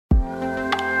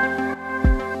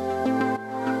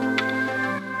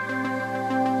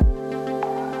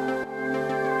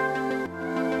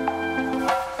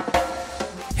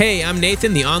Hey, I'm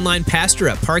Nathan, the online pastor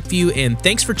at Parkview, and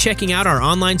thanks for checking out our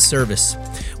online service.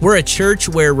 We're a church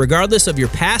where, regardless of your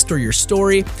past or your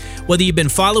story, whether you've been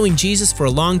following Jesus for a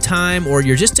long time or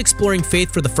you're just exploring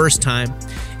faith for the first time,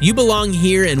 you belong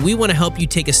here and we want to help you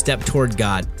take a step toward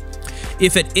God.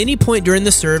 If at any point during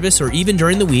the service or even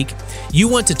during the week, you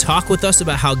want to talk with us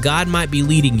about how God might be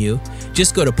leading you,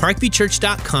 just go to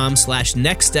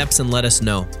parkviewchurch.com/nextsteps and let us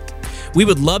know. We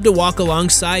would love to walk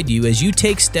alongside you as you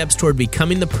take steps toward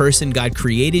becoming the person God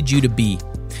created you to be.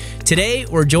 Today,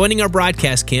 we're joining our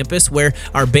broadcast campus where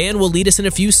our band will lead us in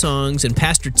a few songs and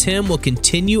Pastor Tim will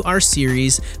continue our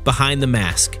series, Behind the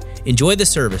Mask. Enjoy the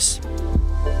service.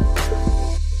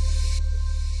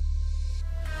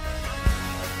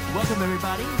 Welcome,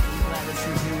 everybody. We're glad that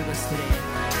you're here with us today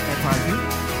at Parkview.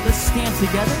 Let's stand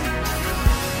together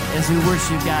as we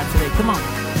worship God today. Come on.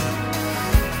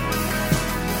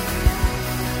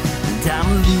 And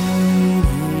I'm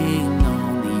leaning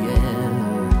on the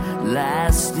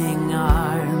everlasting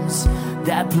arms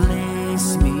that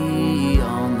place me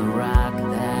on the rock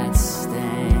that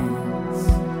stands.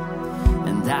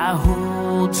 And I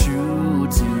hold true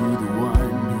to the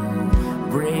one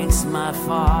who breaks my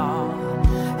fall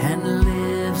and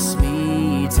lifts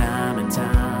me time and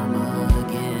time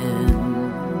again.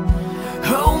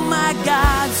 Oh my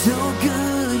God, so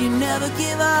good, you never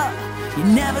give up. You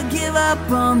never give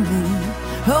up on me.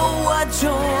 Oh, what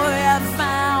joy I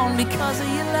found because of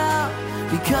your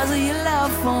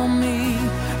love for me.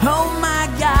 Oh my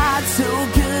God, so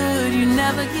good, you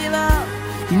never give up.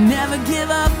 You never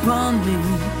give up on me.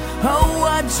 Oh,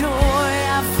 what joy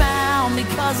I found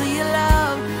because of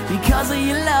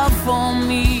your love for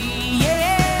me. Yeah.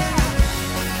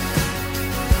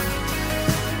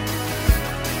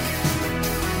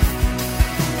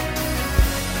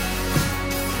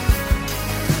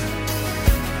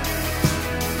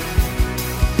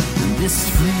 This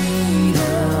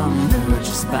freedom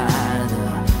purchased by the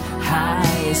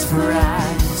highest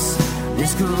price,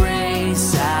 this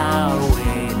grace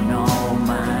outweighed all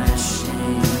my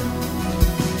shame.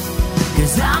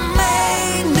 'Cause I'm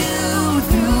made new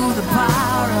through the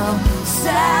power of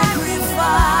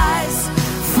sacrifice.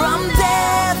 From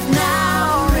death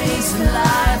now raised to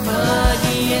life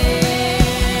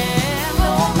again.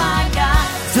 Oh my God,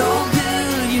 so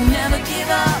good, you never give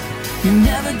up. You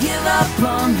never give up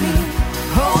on me.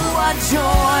 Oh, what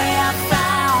joy I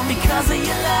found because of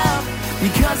your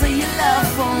love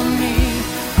for me.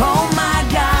 Oh my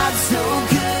God, so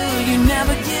good, you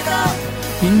never give up.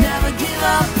 You never give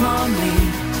up on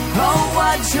me. Oh,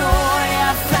 what joy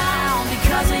I found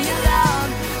because of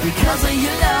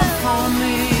your love for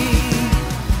me.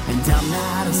 And I'm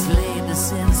not a slave to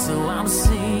sin, so I'm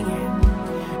singing.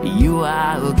 You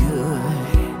are good,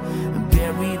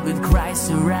 buried with Christ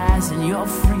to rise in your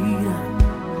freedom.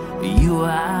 You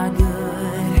are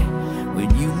good. When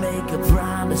you make a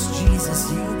promise, Jesus,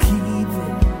 you keep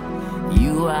it.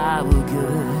 You are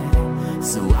good.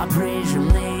 So I praise your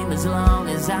name as long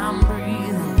as I'm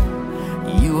breathing.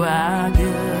 You are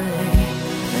good.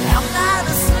 I'm not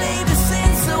a slave to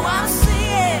sin, so I'm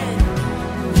singing.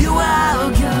 You are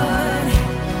good.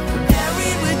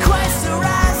 Buried with Christ to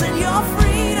rise in your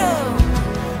freedom.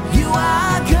 You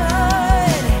are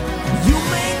good. You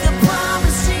make a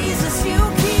promise, Jesus, you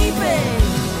keep it.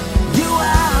 You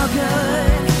are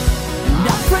good. And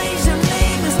I praise your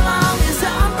name as long as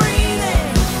I'm breathing.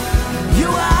 You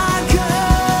are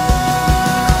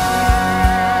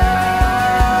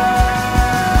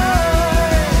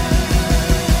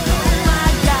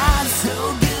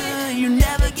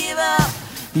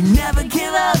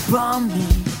on me.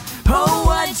 Oh,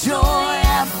 what joy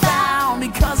I found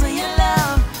because of your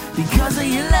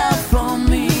love for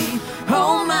me.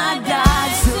 Oh my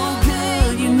God, so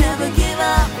good, you never give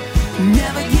up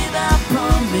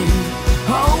on me.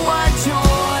 Oh, what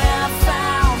joy I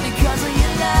found because of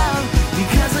your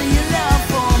love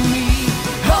for me.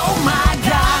 Oh my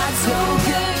God, so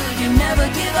good, you never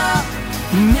give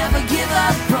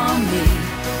up on me.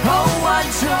 Oh, what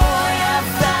joy I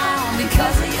found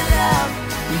because of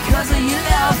your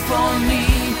love for me.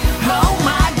 Oh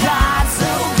my God,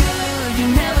 so good, you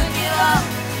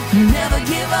never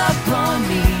give up on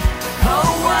me. Oh,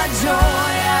 what joy I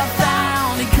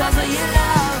found because of your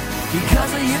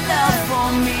love for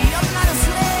me. I'm not a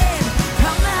slave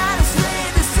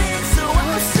to sin, so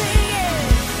I'm singing.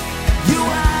 You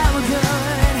are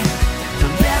good,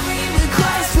 buried with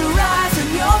Christ to rise in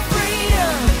your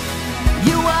freedom.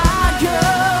 You are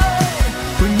good.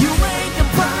 When you make a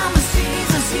promise,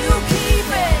 Jesus, you keep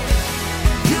it.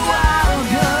 You are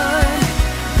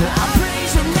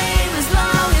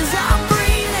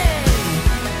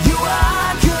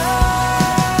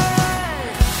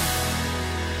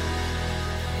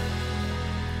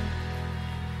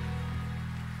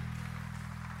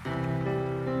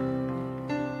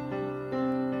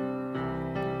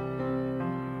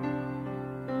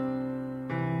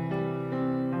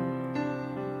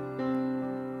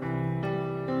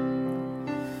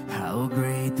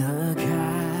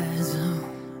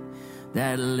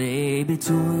that lay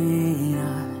between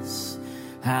us,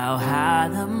 how high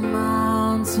the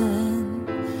mountain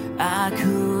I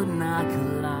could not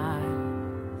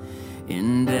climb.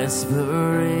 In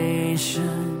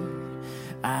desperation,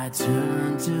 I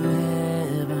turned to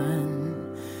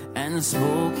heaven and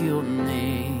spoke your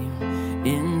name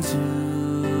into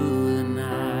the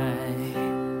night.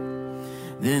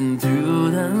 Then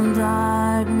through the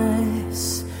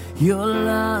darkness, your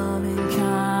loving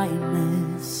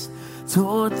kindness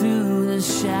tore through the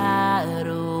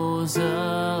shadows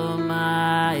of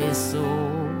my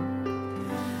soul.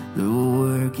 The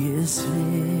work is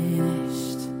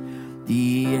finished,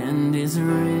 the end is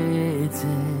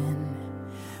written.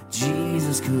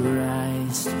 Jesus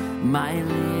Christ, my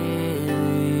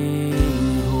living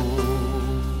hope.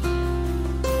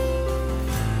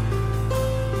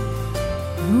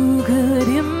 Who could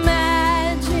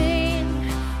imagine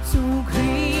so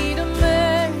great a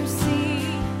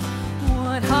mercy?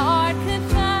 What heart could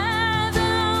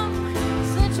fathom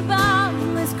such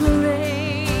boundless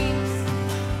grace?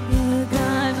 The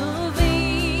God of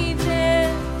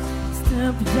ages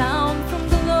stepped down from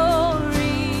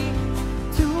glory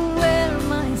to wear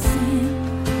my sin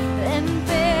and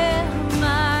bear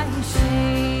my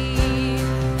shame.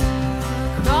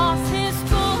 The cross is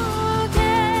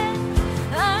broken,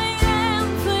 I am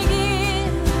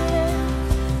forgiven.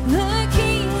 The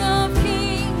King of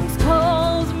Kings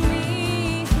calls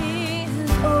me his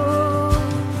own.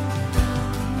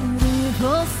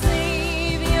 Beautiful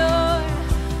Savior,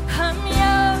 I'm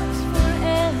yours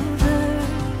forever.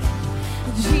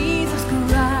 Jesus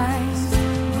Christ,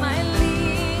 my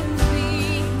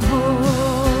living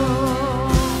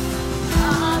hope.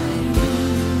 Hallelujah.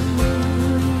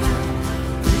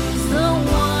 He's the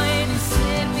one who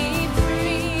set me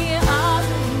free.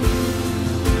 Hallelujah.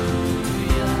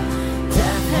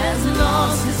 Death has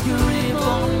lost its grip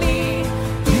on me.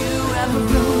 You have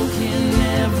broken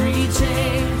every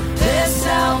chain. There's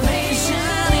salvation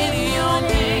in your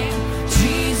name.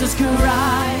 Jesus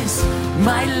Christ,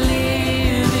 my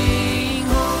living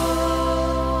hope.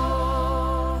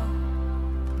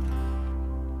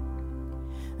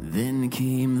 Then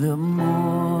came the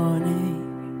morning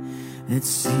that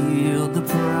sealed the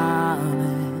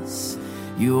promise.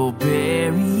 Your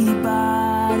buried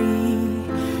body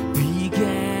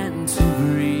began to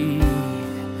breathe.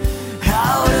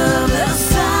 Out of the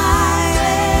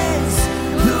silence,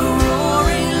 the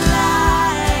roaring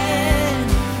lion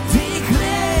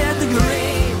declared the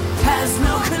grave has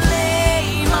no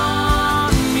claim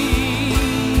on me.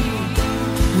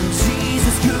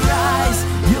 Jesus Christ,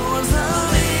 yours the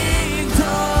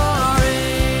victory.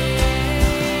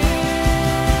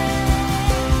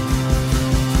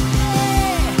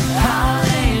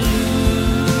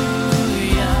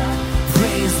 Hallelujah.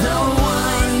 Praise the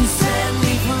one who set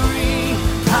me free.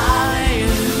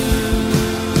 Hallelujah.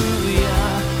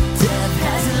 Death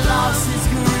has lost its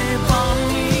grip on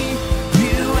me.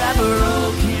 You have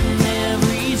broken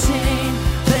every chain.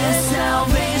 There's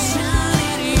salvation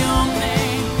in your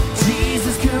name.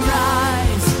 Jesus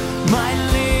Christ, my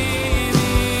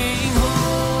living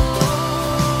hope.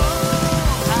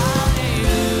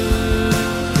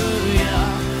 Hallelujah.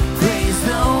 Praise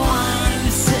the one who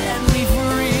set me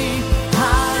free.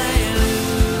 Hallelujah.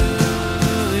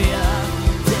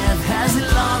 Death has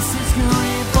lost its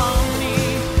grip on me.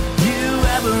 You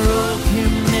have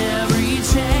broken every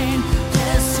chain.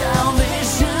 There's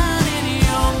salvation in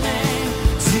your name.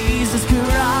 Jesus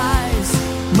Christ,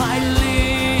 my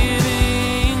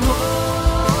living hope.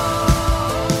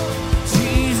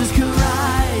 Jesus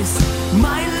Christ,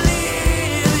 my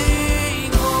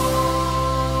living hope.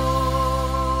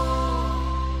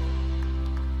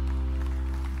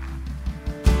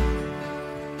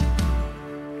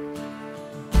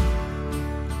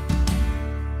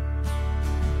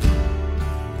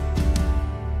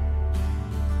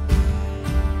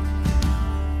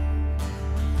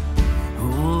 Oh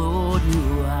Lord, you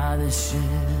are the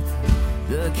shepherd,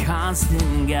 the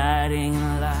constant guiding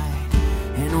light.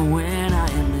 And when I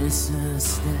miss a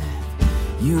step,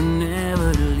 you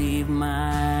never leave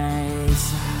my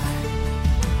side.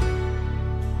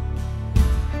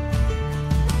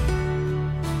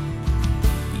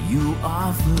 You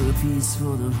offer peace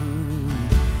for the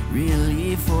hurt,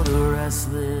 relief for the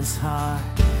restless heart.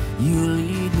 You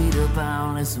lead me to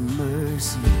boundless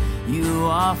mercy. You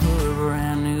offer a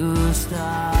brand new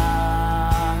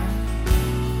start.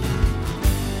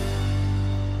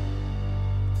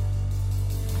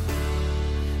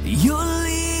 You're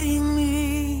leading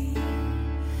me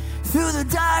through the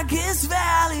darkest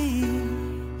valley.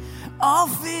 All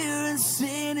fear and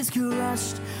sin is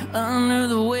crushed under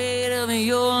the weight of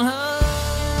your love.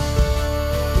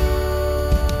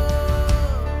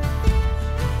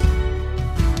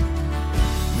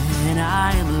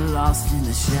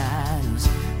 the shadows,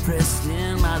 pressed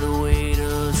in by the weight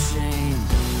of shame.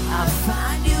 I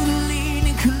find you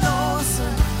leaning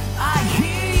closer, I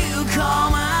hear you call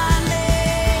my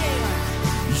name.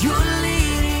 You're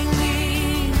leading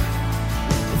me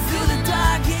through the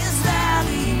darkest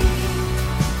valley.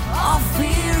 All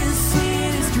fear and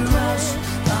sin is crushed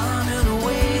under the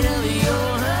weight of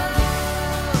your love.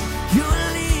 You're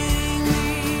leading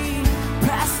me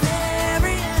past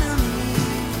every enemy.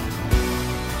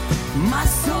 My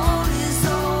soul is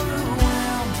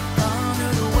overwhelmed under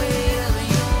the weight of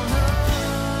your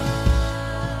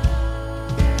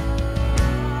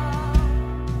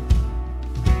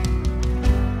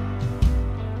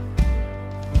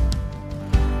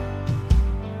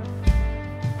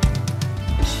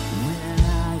When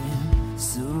I am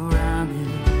surrounded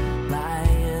by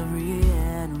every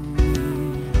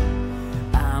enemy,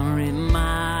 I'm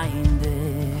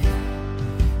reminded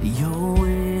you're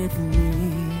with me.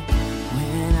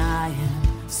 When I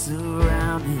am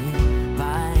surrounded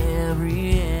by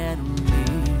every enemy,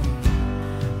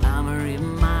 I'm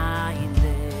reminded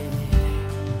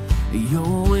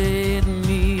you're with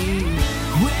me.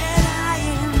 When I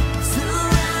am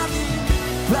surrounded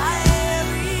by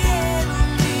every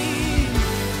enemy,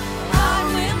 I'm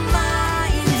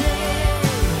reminded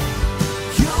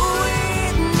you're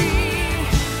with me.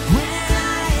 When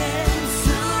I am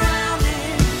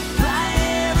surrounded by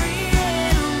every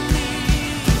enemy,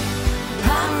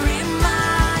 I'm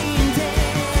reminded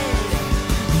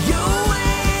you're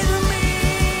with me.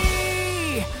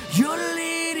 You're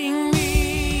leading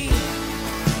me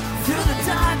through the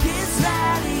darkest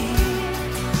valley.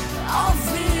 All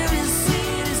fear and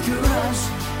sin is crushed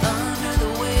under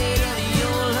the weight of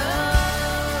your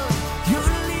love.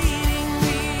 You're leading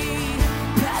me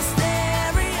past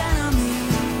every enemy.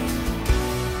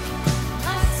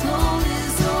 My soul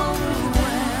is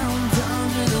overwhelmed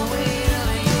under the weight of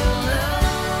your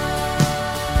love.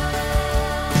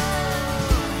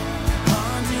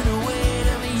 Under the weight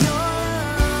of your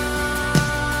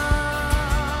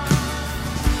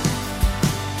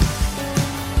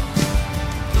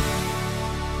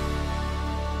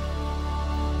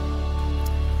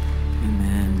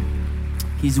Amen.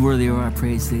 He's worthy of our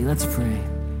praise today. Let's pray.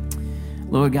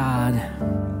 Lord God,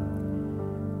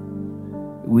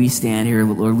 we stand here,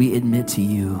 but Lord, we admit to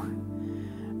you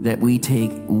that we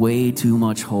take way too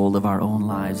much hold of our own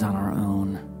lives on our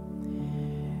own.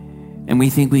 And we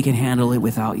think we can handle it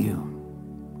without you.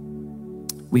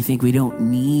 We think we don't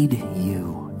need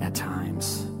you at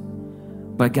times.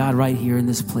 But God, right here in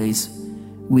this place,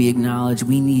 we acknowledge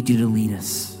we need you to lead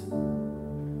us.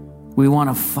 We want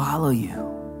to follow you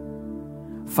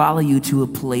to a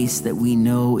place that we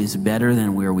know is better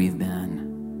than where we've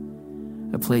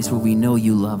been, a place where we know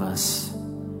you love us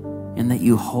and that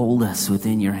you hold us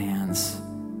within your hands,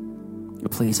 a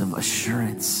place of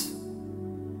assurance.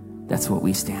 That's what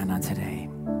we stand on today.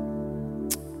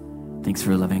 Thanks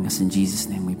for loving us. In Jesus'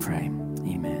 name we pray.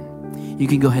 Amen. You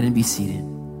can go ahead and be seated.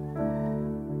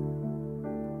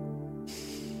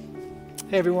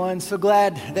 Hey everyone, so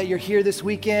glad that you're here this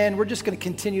weekend. We're just going to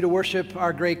continue to worship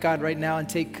our great God right now and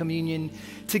take communion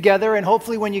together. And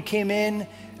hopefully when you came in,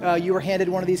 you were handed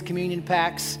one of these communion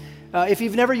packs. If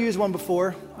you've never used one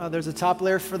before, there's a top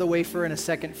layer for the wafer and a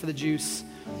second for the juice.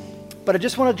 But I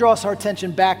just want to draw our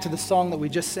attention back to the song that we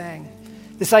just sang.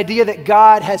 This idea that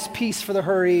God has peace for the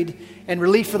hurried and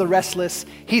relief for the restless.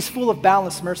 He's full of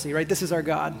boundless mercy, right? This is our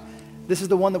God. This is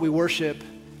the one that we worship.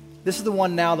 This is the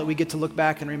one now that we get to look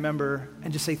back and remember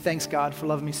and just say, thanks, God, for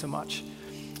loving me so much.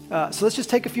 So let's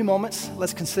just take a few moments.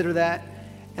 Let's consider that.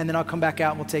 And then I'll come back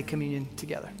out and we'll take communion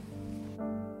together.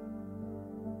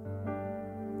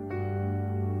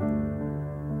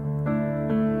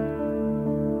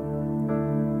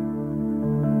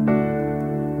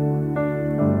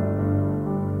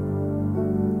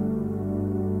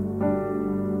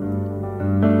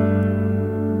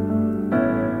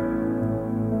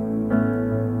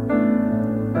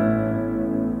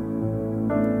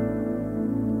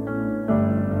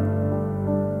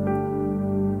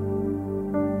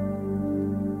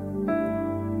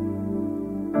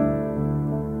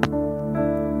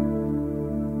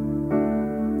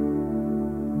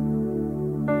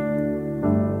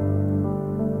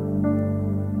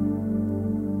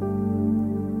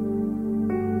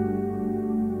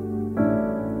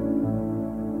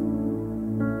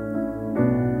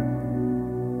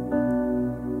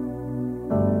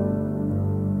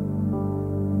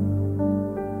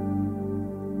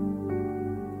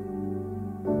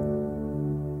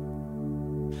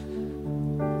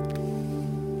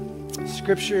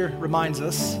 Scripture reminds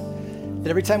us that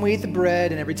every time we eat the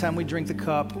bread and every time we drink the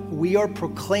cup, we are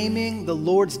proclaiming the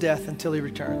Lord's death until he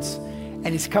returns. And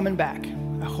he's coming back.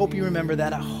 I hope you remember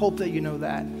that. I hope that you know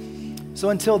that. So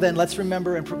until then, let's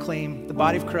remember and proclaim the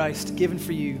body of Christ given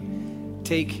for you.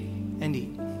 Take and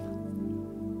eat.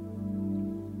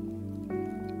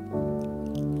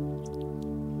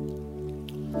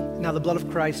 Now the blood of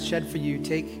Christ shed for you,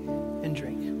 take and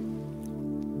drink.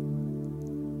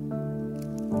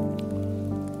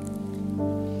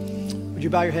 Would you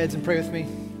bow your heads and pray with me?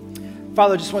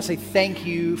 Father, I just want to say thank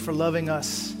you for loving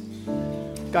us.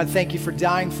 God, thank you for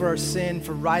dying for our sin,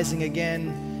 for rising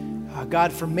again.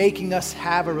 God, for making us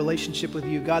have a relationship with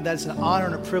you. God, that is an honor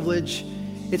and a privilege.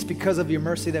 It's because of your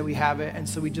mercy that we have it. And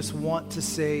so we just want to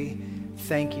say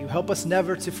thank you. Help us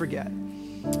never to forget.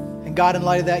 And God, in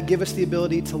light of that, give us the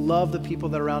ability to love the people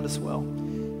that are around us well.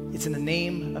 It's in the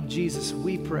name of Jesus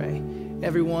we pray.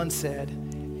 Everyone said,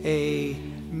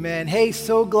 amen. Hey,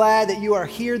 so glad that you are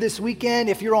here this weekend.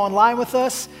 If you're online with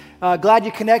us, glad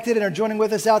you connected and are joining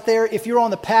with us out there. If you're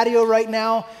on the patio right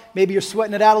now, maybe you're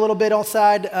sweating it out a little bit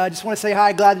outside, just want to say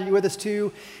hi. Glad that you're with us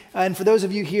too. And for those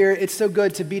of you here, it's so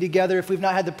good to be together. If we've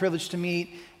not had the privilege to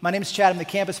meet, my name is Chad. I'm the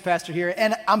campus pastor here.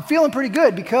 And I'm feeling pretty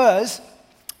good because,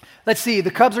 let's see,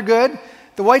 the Cubs are good.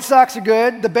 The White Sox are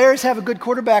good. The Bears have a good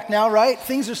quarterback now, right?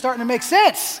 Things are starting to make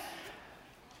sense.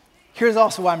 Here's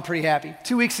also why I'm pretty happy.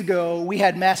 2 weeks ago, we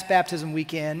had mass baptism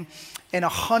weekend, and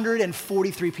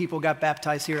 143 people got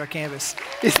baptized here at campus.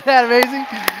 Isn't that amazing?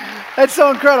 That's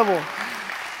so incredible.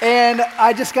 And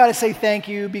I just got to say thank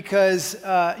you because,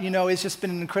 it's just been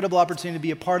an incredible opportunity to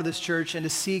be a part of this church and to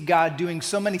see God doing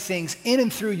so many things in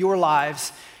and through your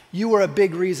lives. You were a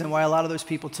big reason why a lot of those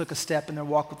people took a step in their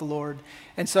walk with the Lord.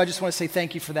 And so I just want to say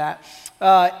thank you for that.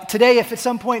 Today, if at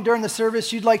some point during the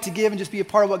service you'd like to give and just be a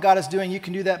part of what God is doing, you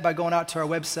can do that by going out to our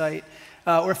website.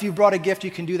 Or if you brought a gift,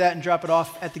 you can do that and drop it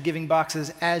off at the giving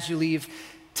boxes as you leave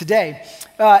today.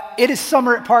 It is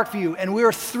summer at Parkview, and we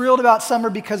are thrilled about summer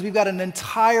because we've got an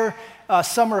entire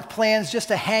summer of plans just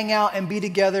to hang out and be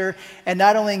together and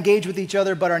not only engage with each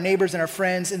other, but our neighbors and our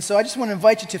friends. And so I just want to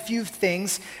invite you to a few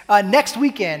things. Next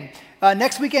weekend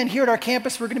here at our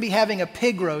campus, we're going to be having a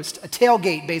pig roast, a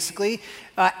tailgate basically,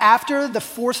 after the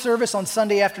fourth service on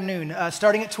Sunday afternoon,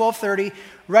 starting at 12:30,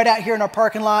 right out here in our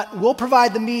parking lot. We'll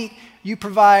provide the meat. You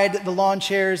provide the lawn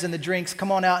chairs and the drinks.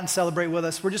 Come on out and celebrate with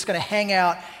us. We're just going to hang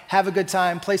out, have a good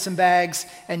time, play some bags,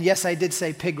 and yes, I did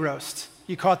say pig roast.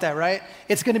 You caught that, right?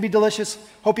 It's going to be delicious.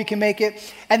 Hope you can make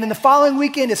it. And then the following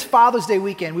weekend is Father's Day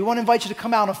weekend. We want to invite you to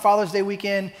come out on Father's Day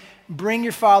weekend. Bring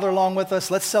your father along with us.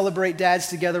 Let's celebrate dads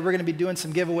together. We're going to be doing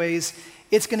some giveaways.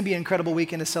 It's going to be an incredible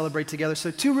weekend to celebrate together.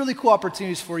 So 2 really cool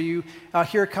opportunities for you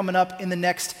here coming up in the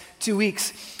next 2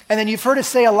 weeks. And then you've heard us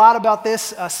say a lot about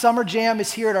this. Summer Jam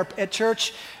is here at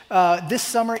church. This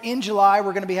summer in July,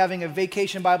 we're going to be having a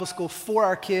vacation Bible school for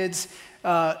our kids.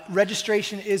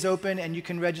 Registration is open, and you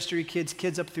can register your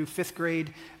kids up through 5th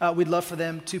grade. We'd love for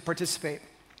them to participate.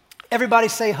 Everybody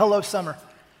say hello, summer.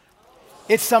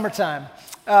 It's summertime.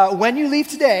 When you leave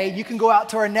today, you can go out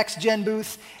to our Next Gen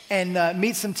booth and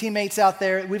meet some teammates out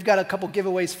there. We've got a couple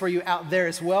giveaways for you out there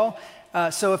as well.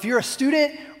 So if you're a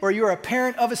student or you're a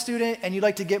parent of a student and you'd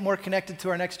like to get more connected to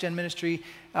our Next Gen ministry,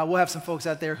 we'll have some folks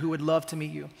out there who would love to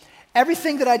meet you.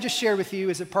 Everything that I just shared with you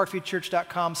is at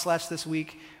parkviewchurch.com/thisweek.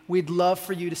 We'd love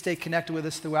for you to stay connected with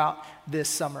us throughout this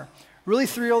summer. Really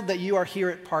thrilled that you are here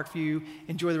at Parkview.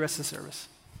 Enjoy the rest of the service.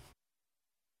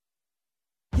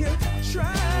 You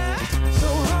try so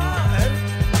hard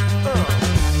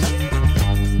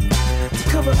to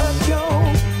cover up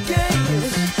your game.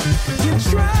 You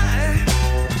try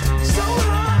so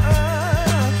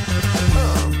hard,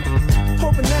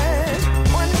 hoping that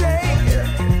one day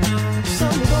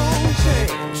something gon'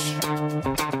 change.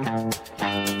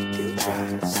 You try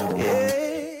so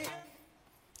hard.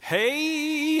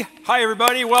 Hey, hi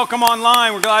everybody. Welcome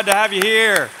online. We're glad to have you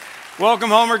here. Welcome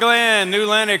Homer Glen, New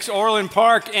Lenox, Orland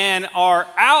Park, and our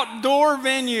outdoor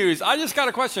venues. I just got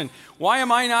a question. Why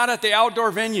am I not at the outdoor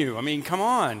venue? I mean, come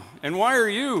on. And why are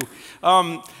you?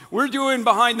 We're doing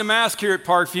Behind the Mask here at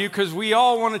Parkview because we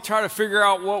all want to try to figure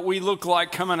out what we look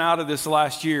like coming out of this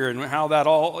last year and how that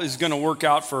all is going to work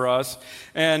out for us.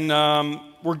 And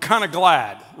we're kind of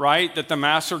glad, right, that the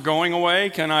masks are going away.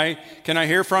 Can I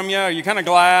hear from you? Are you kind of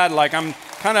glad? Like I'm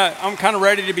kind of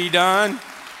ready to be done.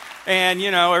 And,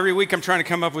 every week I'm trying to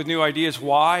come up with new ideas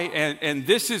why. And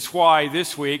this is why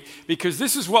this week, because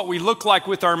this is what we look like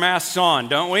with our masks on,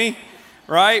 don't we?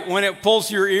 right? When it pulls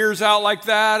your ears out like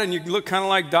that and you look kind of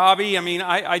like Dobby. I mean,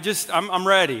 I'm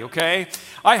ready, okay?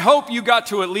 I hope you got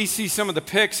to at least see some of the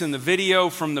pics and the video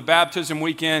from the baptism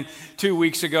weekend 2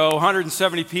 weeks ago.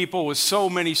 170 people with so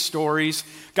many stories.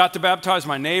 Got to baptize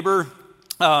my neighbor.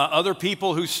 Other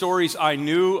people whose stories I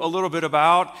knew a little bit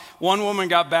about. One woman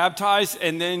got baptized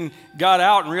and then got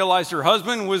out and realized her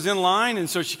husband was in line, and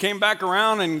so she came back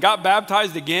around and got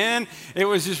baptized again. It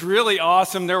was just really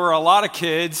awesome. There were a lot of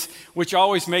kids, which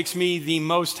always makes me the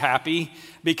most happy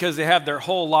because they have their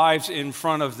whole lives in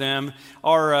front of them.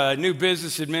 Our new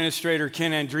business administrator,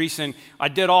 Ken Andreessen, I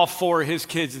did all 4 of his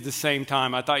kids at the same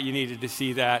time. I thought you needed to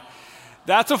see that.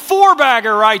 That's a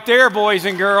 4-bagger right there, boys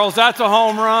and girls. That's a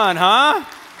home run, huh?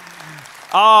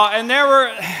 And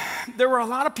there were a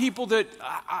lot of people that,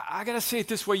 I got to say it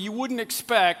this way, you wouldn't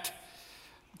expect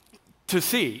to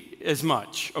see as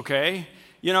much, okay?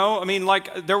 You know, I mean,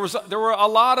 like there were a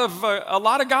lot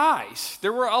of guys.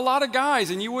 There were a lot of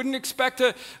guys, and you wouldn't expect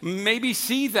to maybe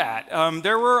see that.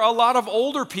 There were a lot of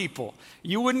older people.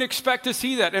 You wouldn't expect to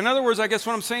see that. In other words, I guess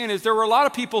what I'm saying is there were a lot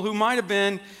of people who might have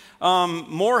been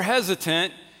more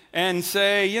hesitant and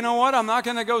say, you know what, I'm not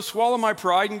going to go swallow my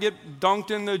pride and get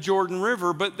dunked in the Jordan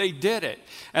River, but they did it.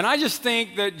 And I just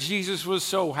think that Jesus was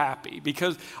so happy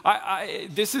because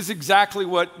this is exactly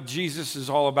what Jesus is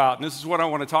all about. And this is what I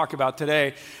want to talk about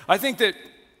today. I think that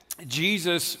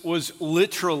Jesus was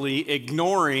literally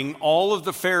ignoring all of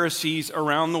the Pharisees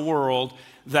around the world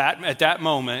that at that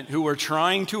moment who were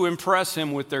trying to impress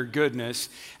him with their goodness,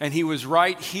 and he was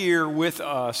right here with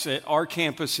us at our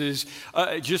campuses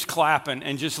just clapping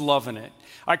and just loving it.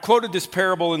 I quoted this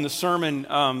parable in the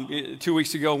sermon 2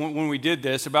 weeks ago when we did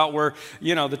this about where,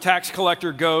 you know, the tax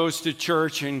collector goes to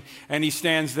church and he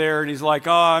stands there and he's like,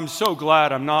 oh, I'm so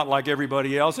glad I'm not like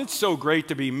everybody else. It's so great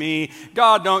to be me.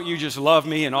 God, don't you just love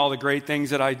me and all the great things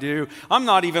that I do? I'm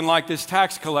not even like this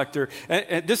tax collector.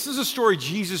 And this is a story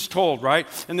Jesus told, right?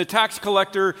 And the tax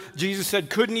collector, Jesus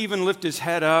said, couldn't even lift his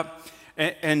head up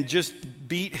and just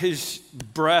beat his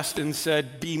breast and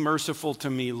said, be merciful to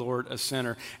me, Lord, a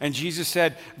sinner. And Jesus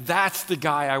said, that's the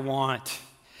guy I want.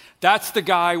 That's the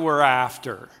guy we're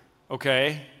after,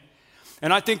 okay?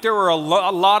 And I think there were a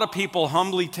lot of people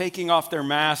humbly taking off their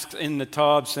masks in the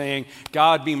tub saying,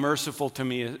 God, be merciful to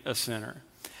me, a sinner.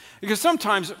 Because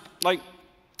sometimes, like,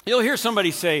 you'll hear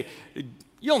somebody say,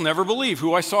 you'll never believe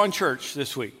who I saw in church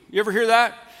this week. You ever hear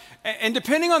that? And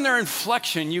depending on their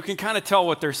inflection, you can kind of tell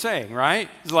what they're saying, right?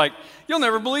 It's like, you'll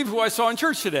never believe who I saw in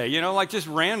church today, you know, like just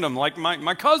random, like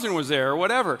my cousin was there or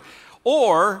whatever.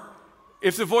 Or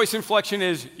if the voice inflection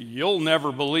is, you'll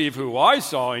never believe who I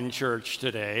saw in church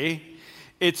today,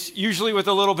 it's usually with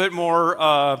a little bit more,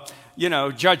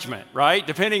 judgment, right?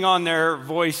 Depending on their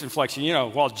voice inflection. You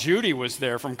know, while Judy was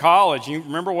there from college, you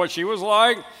remember what she was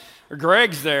like? Or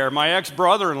Greg's there, my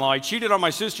ex-brother-in-law. He cheated on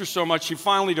my sister so much she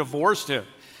finally divorced him.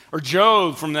 Or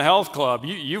Joe from the health club.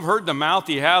 You've heard the mouth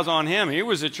he has on him. He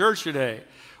was at church today.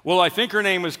 Well, I think her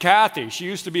name was Kathy. She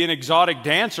used to be an exotic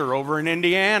dancer over in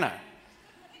Indiana.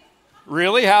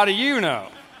 Really? How do you know?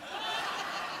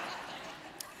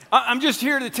 I'm just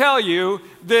here to tell you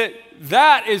that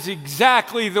that is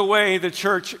exactly the way the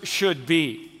church should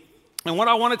be. And what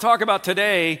I want to talk about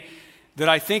today that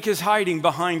I think is hiding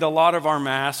behind a lot of our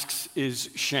masks is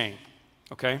shame.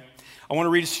 Okay? I want to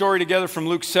read a story together from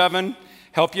Luke 7.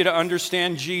 Help you to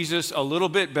understand Jesus a little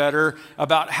bit better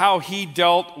about how he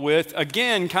dealt with,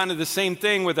 again, kind of the same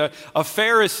thing with a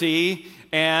Pharisee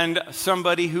and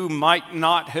somebody who might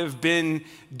not have been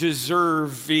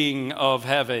deserving of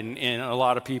heaven in a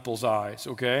lot of people's eyes,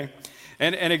 okay?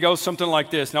 And it goes something like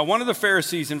this. Now, one of the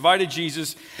Pharisees invited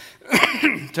Jesus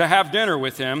to have dinner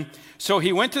with him. So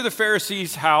he went to the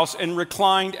Pharisee's house and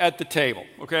reclined at the table,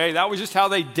 okay? That was just how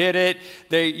they did it.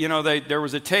 There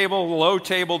was a table, a low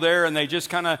table there, and they just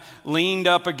kind of leaned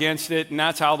up against it, and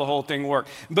that's how the whole thing worked.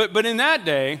 But in that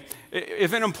day,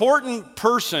 if an important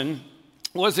person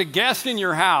was a guest in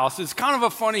your house, it's kind of a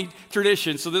funny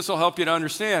tradition, so this will help you to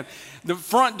understand. The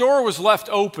front door was left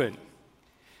open,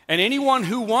 and anyone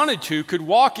who wanted to could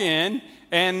walk in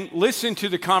and listen to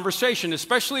the conversation,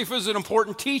 especially if it was an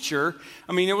important teacher.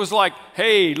 I mean, it was like,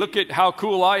 hey, look at how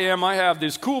cool I am. I have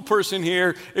this cool person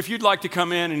here. If you'd like to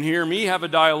come in and hear me have a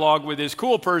dialogue with this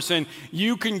cool person,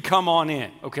 you can come on in,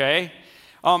 okay?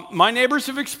 My neighbors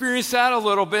have experienced that a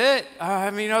little bit. I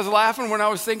was laughing when I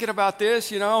was thinking about this,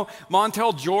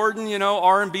 Montel Jordan,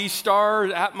 R&B star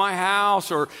at my house,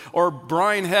 or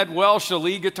Brian Head Welsh, the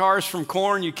lead guitarist from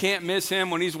Korn. You can't miss him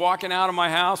when he's walking out of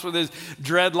my house with his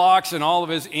dreadlocks and all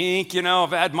of his ink. I've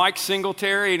had Mike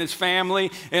Singletary and his family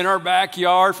in our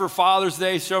backyard for Father's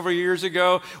Day several years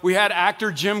ago. We had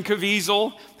actor Jim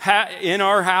Caviezel in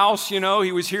our house. He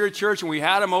was here at church, and we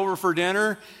had him over for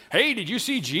dinner. Hey, did you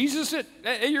see Jesus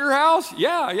at your house?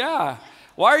 Yeah.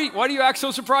 Why do you act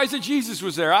so surprised that Jesus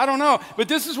was there? I don't know. But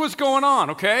this is what's going on,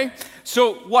 okay?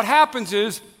 So what happens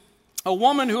is a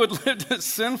woman who had lived a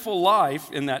sinful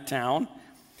life in that town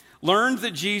learned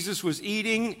that Jesus was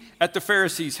eating at the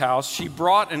Pharisee's house. She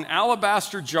brought an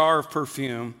alabaster jar of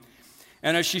perfume,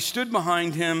 and as she stood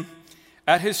behind him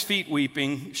at his feet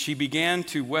weeping, she began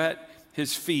to wet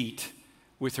his feet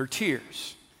with her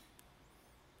tears.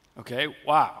 Okay,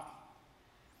 wow.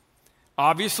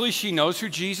 Obviously, she knows who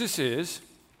Jesus is,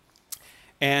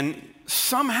 and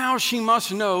somehow she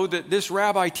must know that this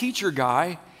rabbi teacher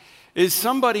guy is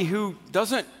somebody who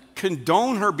doesn't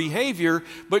condone her behavior,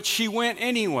 but she went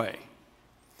anyway.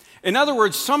 In other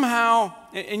words, somehow,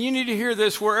 and you need to hear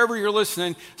this wherever you're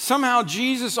listening, somehow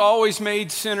Jesus always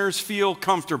made sinners feel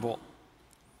comfortable.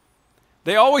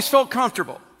 They always felt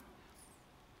comfortable.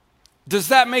 Does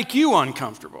that make you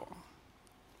uncomfortable?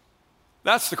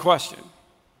 That's the question.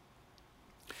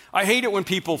 I hate it when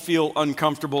people feel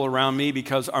uncomfortable around me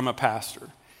because I'm a pastor.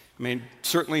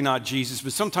 Certainly not Jesus,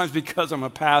 but sometimes because I'm a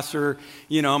pastor,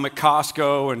 I'm at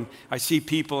Costco and I see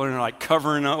people and they're like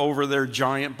covering over their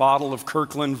giant bottle of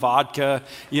Kirkland vodka,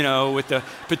 with the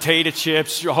potato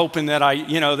chips, hoping that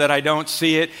I don't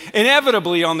see it.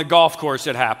 Inevitably on the golf course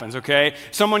it happens, okay?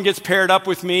 Someone gets paired up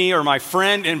with me or my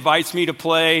friend invites me to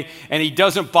play and he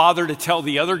doesn't bother to tell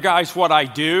the other guys what I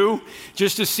do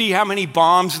just to see how many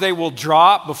bombs they will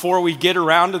drop before we get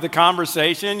around to the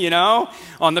conversation,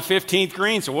 on the 15th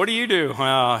green. So what do you do?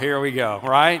 Well, here we go,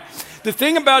 right? The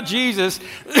thing about Jesus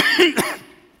is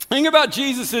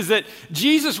that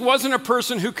Jesus wasn't a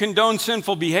person who condoned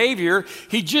sinful behavior.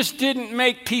 He just didn't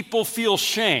make people feel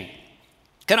shame.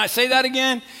 Can I say that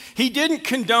again? He didn't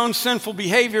condone sinful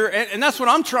behavior, and that's what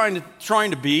I'm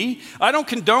trying to be. I don't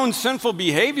condone sinful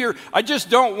behavior. I just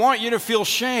don't want you to feel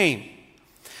shame.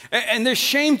 And this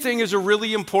shame thing is a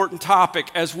really important topic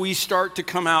as we start to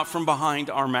come out from behind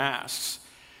our masks.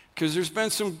 Because there's been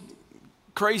some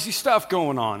crazy stuff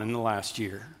going on in the last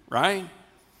year, right?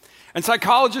 And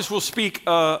psychologists will speak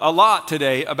a lot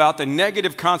today about the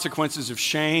negative consequences of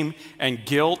shame and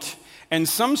guilt. And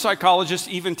some psychologists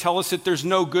even tell us that there's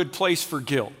no good place for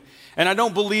guilt. And I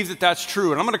don't believe that that's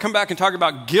true. And I'm going to come back and talk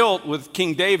about guilt with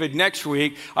King David next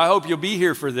week. I hope you'll be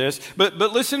here for this. But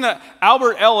listen to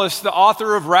Albert Ellis, the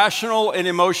author of Rational and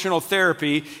Emotional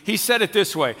Therapy. He said it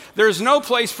this way: there's no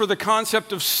place for the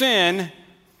concept of sin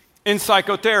in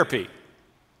psychotherapy.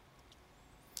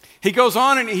 He goes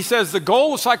on and he says the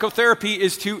goal of psychotherapy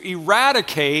is to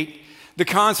eradicate the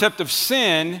concept of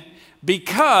sin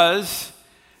because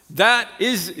that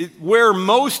is where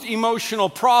most emotional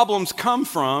problems come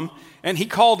from, and he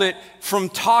called it from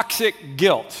toxic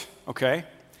guilt, okay?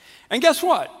 And guess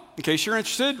what? In case you're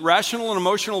interested, rational and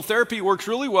emotional therapy works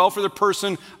really well for the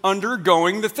person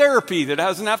undergoing the therapy that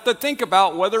doesn't have to think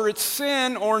about whether it's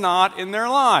sin or not in their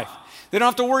life. They don't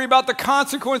have to worry about the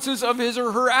consequences of his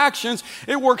or her actions.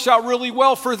 It works out really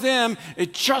well for them.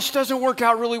 It just doesn't work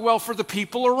out really well for the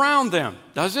people around them,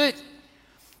 does it?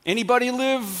 Anybody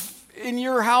live in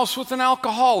your house with an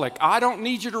alcoholic? I don't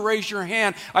need you to raise your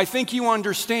hand. I think you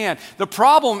understand. The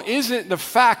problem isn't the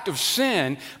fact of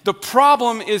sin. The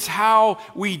problem is how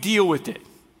we deal with it.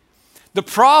 The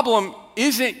problem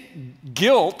isn't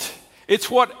guilt.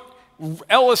 It's what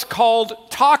Ellis called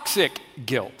toxic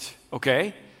guilt,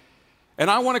 okay? And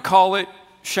I want to call it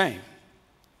shame.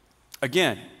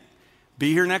 Again,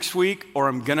 be here next week or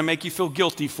I'm going to make you feel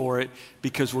guilty for it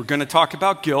because we're going to talk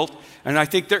about guilt. And I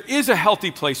think there is a healthy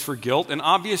place for guilt. And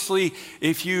obviously,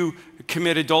 if you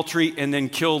commit adultery and then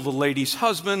kill the lady's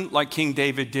husband like King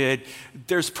David did,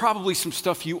 there's probably some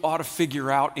stuff you ought to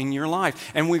figure out in your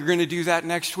life. And we're going to do that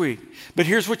next week. But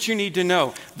here's what you need to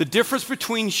know. The difference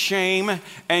between shame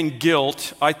and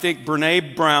guilt, I think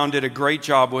Brene Brown did a great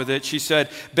job with it. She said,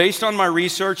 based on my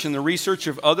research and the research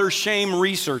of other shame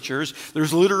researchers,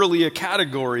 there's literally a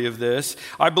category of this.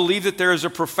 I believe that there is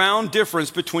a profound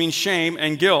difference between shame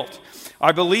and guilt.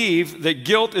 I believe that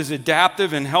guilt is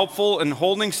adaptive and helpful in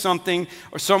holding something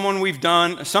or something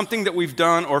that we've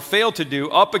done or failed to do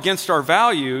up against our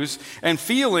values and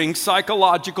feeling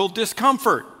psychological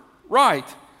discomfort. Right.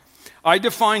 I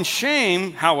define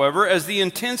shame, however, as the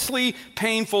intensely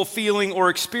painful feeling or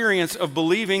experience of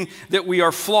believing that we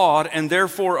are flawed and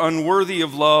therefore unworthy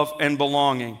of love and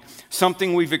belonging.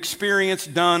 Something we've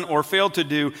experienced, done, or failed to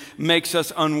do makes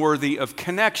us unworthy of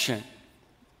connection.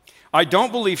 I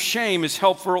don't believe shame is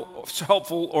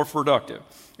helpful or productive.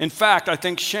 In fact, I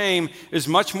think shame is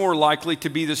much more likely to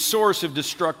be the source of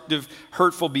destructive,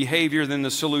 hurtful behavior than the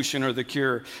solution or the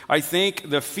cure. I think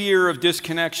the fear of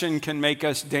disconnection can make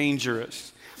us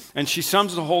dangerous. And she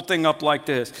sums the whole thing up like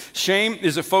this. Shame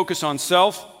is a focus on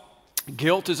self.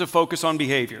 Guilt is a focus on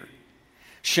behavior.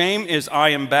 Shame is I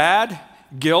am bad.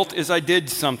 Guilt is I did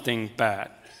something bad.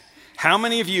 How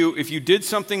many of you, if you did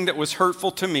something that was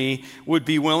hurtful to me, would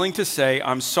be willing to say,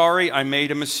 I'm sorry, I made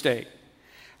a mistake?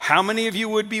 How many of you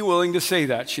would be willing to say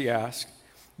that, she asked.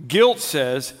 Guilt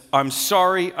says, I'm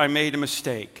sorry, I made a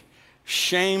mistake.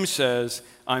 Shame says,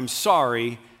 I'm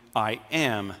sorry, I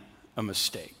am a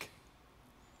mistake.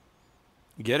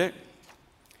 Get it?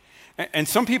 And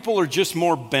some people are just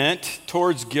more bent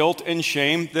towards guilt and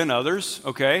shame than others,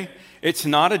 okay? It's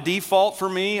not a default for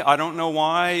me. I don't know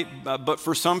why, but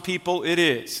for some people it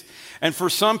is. And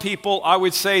for some people, I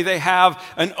would say they have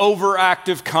an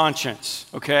overactive conscience,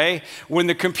 okay? When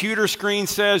the computer screen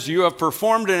says you have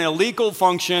performed an illegal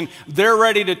function, they're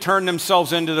ready to turn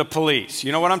themselves into the police.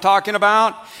 You know what I'm talking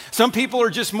about? Some people are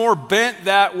just more bent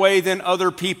that way than other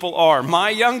people are.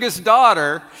 My youngest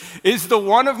daughter is the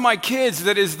one of my kids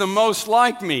that is the most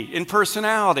like me in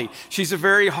personality. She's a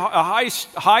very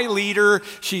high leader.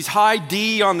 She's high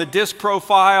D on the DISC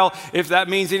profile. If that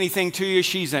means anything to you,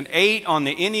 she's an 8 on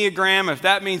the Enneagram. If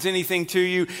that means anything to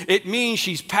you, it means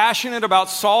she's passionate about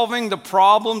solving the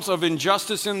problems of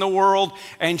injustice in the world,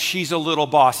 and she's a little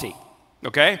bossy.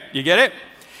 Okay? You get it?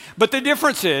 But the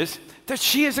difference is that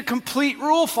she is a complete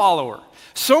rule follower.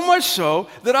 So much so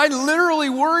that I literally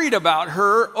worried about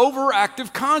her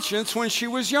overactive conscience when she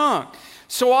was young.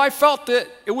 So I felt that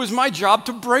it was my job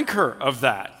to break her of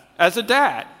that as a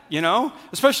dad. You know,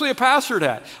 especially a pastor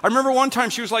dad. I remember one time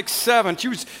she was like 7. She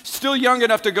was still young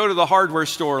enough to go to the hardware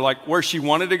store, like where she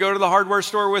wanted to go to the hardware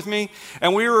store with me.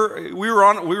 And we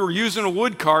were using a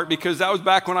wood cart because that was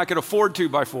back when I could afford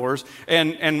 2x4s.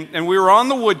 And we were on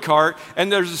the wood cart,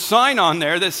 and there's a sign on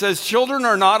there that says children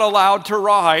are not allowed to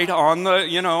ride on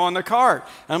the cart.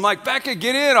 And I'm like, Becca,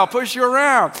 get in, I'll push you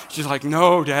around. She's like,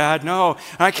 no, Dad, no.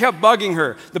 And I kept bugging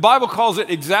her. The Bible calls it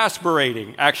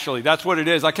exasperating, actually. That's what it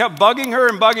is. I kept bugging her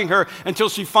and bugging her until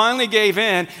she finally gave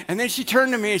in, and then she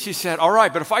turned to me and she said, all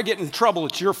right, but if I get in trouble,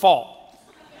 it's your fault.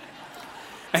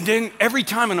 And then every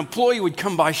time an employee would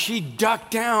come by, she'd duck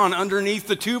down underneath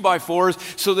the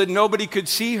 2x4s so that nobody could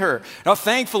see her. Now,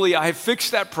 thankfully, I have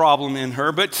fixed that problem in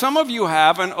her, but some of you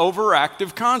have an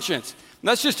overactive conscience.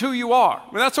 That's just who you are. I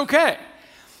mean, that's okay.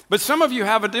 But some of you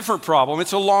have a different problem.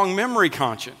 It's a long memory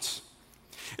conscience.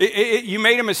 You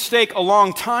made a mistake a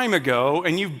long time ago,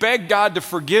 and you've begged God to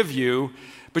forgive you,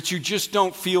 but you just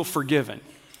don't feel forgiven.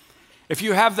 If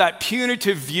you have that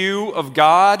punitive view of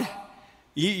God,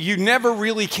 you never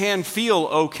really can feel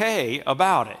okay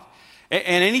about it.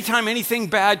 And anytime anything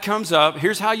bad comes up,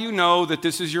 here's how you know that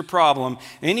this is your problem.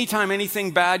 Anytime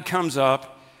anything bad comes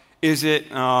up, is it,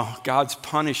 oh, God's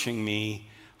punishing me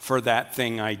for that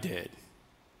thing I did.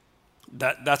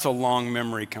 That's a long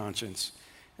memory conscience,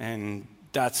 and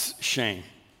that's shame.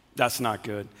 That's not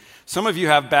good. Some of you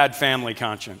have bad family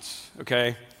conscience,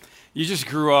 okay? You just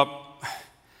grew up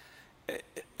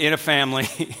in a family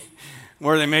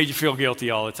where they made you feel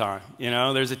guilty all the time. You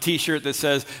know, there's a t-shirt that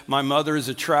says, my mother is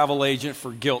a travel agent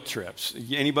for guilt trips.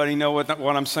 Anybody know what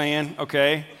I'm saying?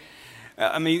 Okay?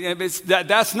 I mean,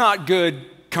 that's not good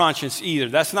conscience either.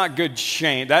 That's not good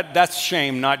shame. That's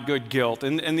shame, not good guilt.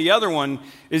 And the other one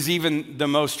is even the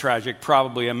most tragic,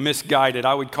 probably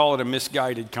I would call it a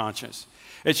misguided conscience.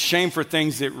 It's shame for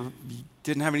things that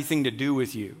didn't have anything to do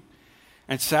with you.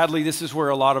 And sadly, this is where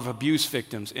a lot of abuse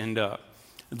victims end up.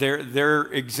 They're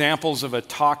examples of a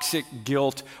toxic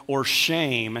guilt or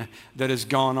shame that has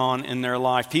gone on in their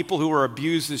life. People who were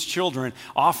abused as children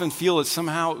often feel that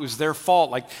somehow it was their fault,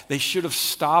 like they should have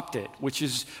stopped it, which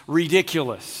is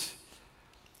ridiculous.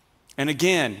 And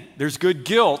again, there's good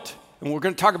guilt, and we're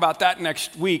going to talk about that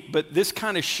next week, but this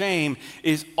kind of shame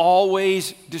is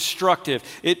always destructive.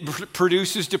 It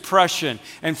produces depression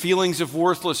and feelings of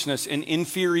worthlessness and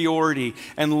inferiority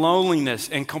and loneliness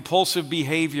and compulsive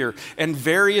behavior and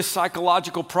various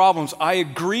psychological problems. I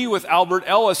agree with Albert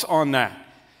Ellis on that.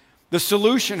 The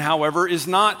solution, however, is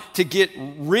not to get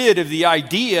rid of the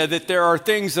idea that there are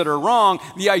things that are wrong.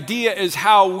 The idea is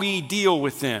how we deal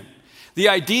with them. The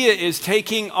idea is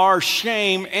taking our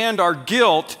shame and our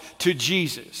guilt to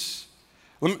Jesus.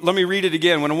 Let me read it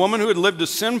again. When a woman who had lived a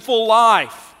sinful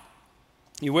life,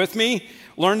 you with me,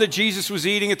 learned that Jesus was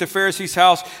eating at the Pharisee's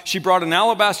house, she brought an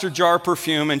alabaster jar of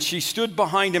perfume, and she stood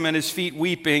behind him at his feet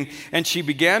weeping, and she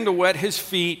began to wet his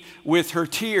feet with her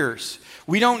tears.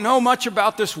 We don't know much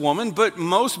about this woman, but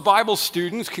most Bible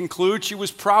students conclude she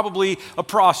was probably a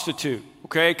prostitute.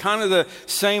 Okay, kind of the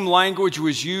same language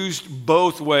was used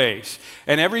both ways.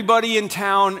 And everybody in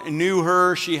town knew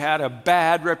her. She had a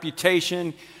bad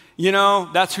reputation. You know,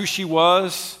 that's who she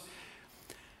was.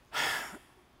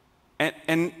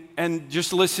 And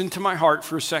just listen to my heart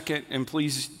for a second, and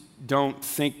please don't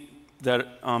think that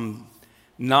I'm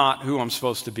not who I'm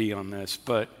supposed to be on this.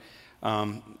 But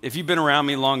if you've been around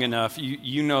me long enough,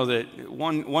 you know that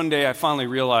one day I finally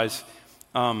realized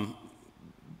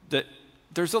that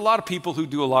there's a lot of people who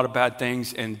do a lot of bad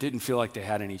things and didn't feel like they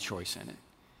had any choice in it.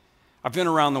 I've been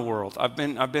around the world. I've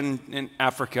been in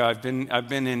Africa. I've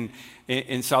been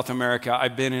in South America.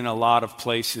 I've been in a lot of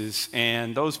places,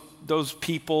 and those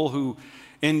people who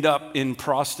end up in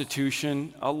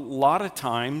prostitution, a lot of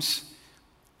times,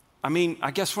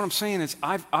 I guess what I'm saying is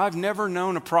I've never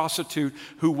known a prostitute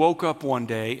who woke up one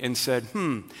day and said,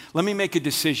 let me make a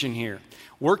decision here.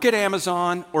 Work at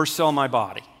Amazon or sell my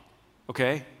body,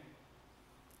 okay?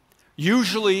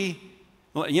 Usually,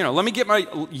 let me get my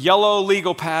yellow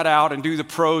legal pad out and do the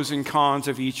pros and cons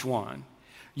of each one.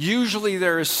 Usually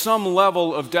there is some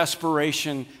level of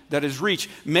desperation that is reached.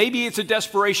 Maybe it's a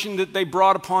desperation that they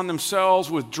brought upon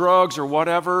themselves with drugs or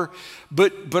whatever.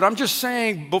 But I'm just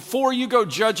saying, before you go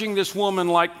judging this woman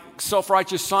like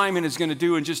self-righteous Simon is going to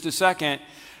do in just a second,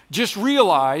 just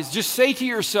say to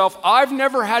yourself, I've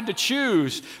never had to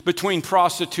choose between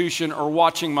prostitution or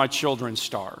watching my children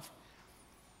starve.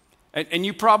 And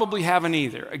you probably haven't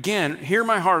either. Again, hear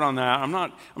my heart on that. I'm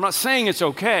not saying it's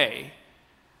okay.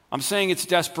 I'm saying it's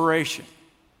desperation.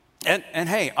 And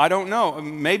hey, I don't know.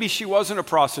 Maybe she wasn't a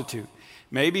prostitute.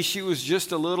 Maybe she was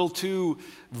just a little too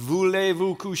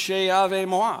voulez-vous coucher avec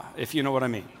moi, if you know what I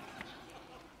mean.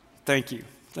 Thank you.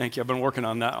 Thank you. I've been working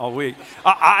on that all week.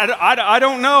 I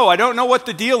don't know. I don't know what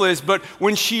the deal is, but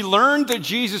when she learned that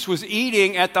Jesus was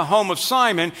eating at the home of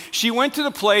Simon, she went to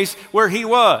the place where he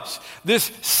was.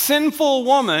 This sinful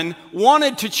woman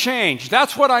wanted to change.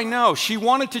 That's what I know. She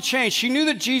wanted to change. She knew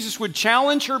that Jesus would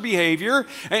challenge her behavior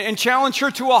and challenge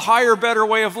her to a higher, better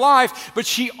way of life, but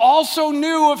she also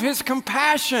knew of his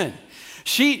compassion.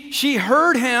 She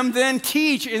heard him then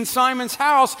teach in Simon's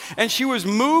house, and she was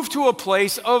moved to a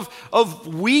place of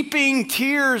weeping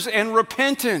tears and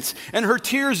repentance, and her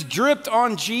tears dripped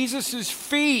on Jesus'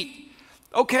 feet.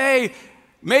 Okay,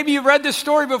 maybe you've read this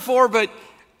story before, but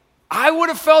I would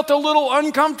have felt a little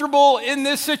uncomfortable in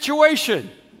this situation,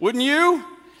 wouldn't you?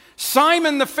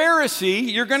 Simon the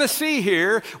Pharisee, you're going to see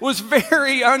here, was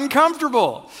very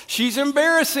uncomfortable. She's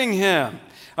embarrassing him.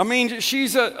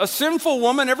 She's a sinful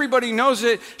woman. Everybody knows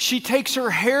it. She takes her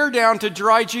hair down to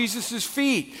dry Jesus'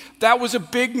 feet. That was a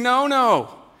big no-no.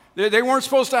 They weren't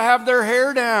supposed to have their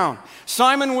hair down.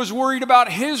 Simon was worried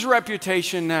about his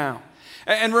reputation now.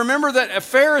 And remember that a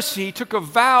Pharisee took a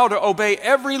vow to obey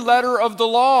every letter of the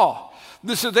law.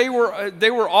 So they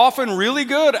were often really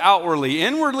good outwardly.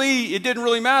 Inwardly, it didn't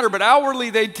really matter, but outwardly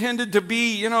they tended to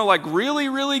be, really,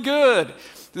 really good,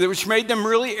 which made them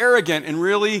really arrogant and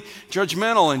really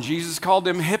judgmental. And Jesus called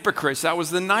them hypocrites. That was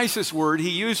the nicest word he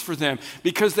used for them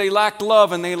because they lacked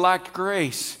love and they lacked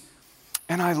grace.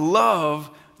 And I love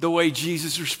the way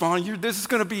Jesus responded. This is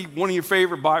going to be one of your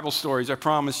favorite Bible stories, I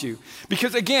promise you.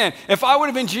 Because again, if I would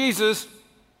have been Jesus,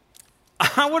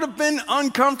 I would have been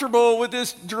uncomfortable with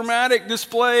this dramatic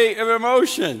display of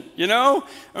emotion,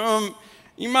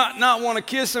 You might not want to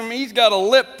kiss him. He's got a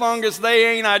lip fungus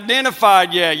they ain't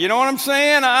identified yet. You know what I'm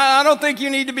saying? I don't think you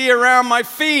need to be around my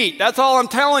feet. That's all I'm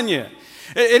telling you.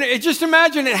 Just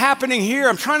imagine it happening here.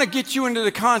 I'm trying to get you into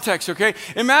the context, okay?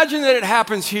 Imagine that it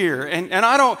happens here. And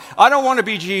I don't want to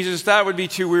be Jesus. That would be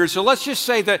too weird. So let's just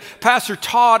say that Pastor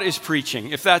Todd is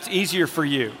preaching, if that's easier for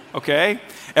you, okay?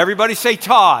 Everybody say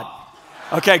Todd.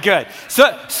 Okay, good.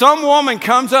 So some woman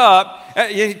comes up,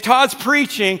 Todd's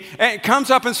preaching, and comes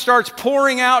up and starts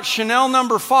pouring out Chanel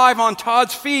No. 5 on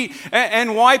Todd's feet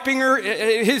and wiping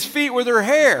his feet with her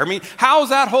hair. How does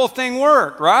that whole thing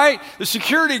work, right? The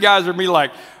security guys would be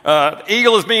like,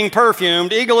 Eagle is being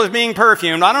perfumed, Eagle is being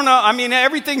perfumed. I don't know.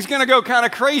 Everything's going to go kind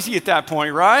of crazy at that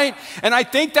point, right? And I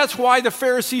think that's why the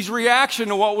Pharisees' reaction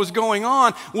to what was going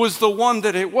on was the one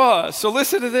that it was. So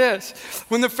listen to this.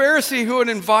 When the Pharisee who had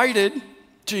invited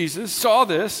Jesus saw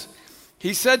this,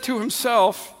 he said to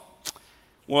himself,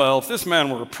 well, if this man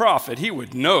were a prophet, he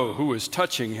would know who is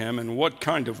touching him and what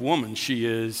kind of woman she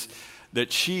is,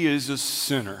 that she is a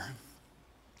sinner.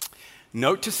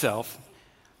 Note to self,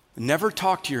 Never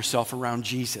talk to yourself around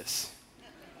Jesus.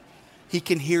 He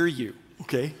can hear you,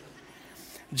 okay?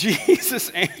 Jesus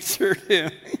answered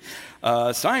him,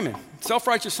 Simon,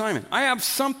 self-righteous Simon, I have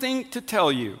something to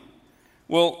tell you.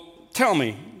 Well, tell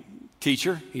me,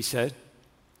 teacher, he said.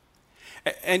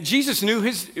 And Jesus knew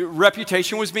his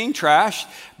reputation was being trashed,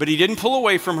 but he didn't pull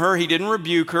away from her. He didn't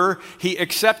rebuke her. He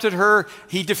accepted her.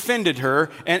 He defended her.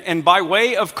 And by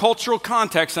way of cultural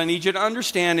context, I need you to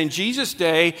understand, in Jesus'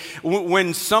 day,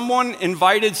 when someone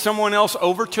invited someone else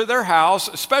over to their house,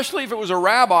 especially if it was a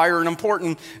rabbi or an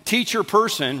important teacher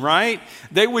person, right,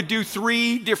 they would do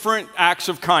 3 different acts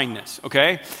of kindness,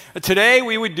 okay? Today,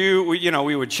 we would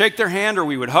we would shake their hand or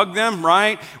we would hug them,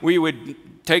 right? We would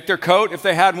take their coat if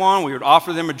they had one. We would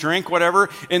offer them a drink, whatever.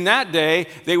 In that day,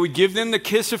 they would give them the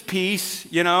kiss of peace,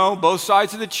 both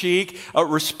sides of the cheek,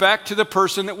 respect to the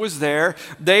person that was there.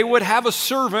 They would have a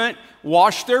servant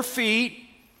wash their feet.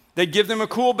 They'd give them a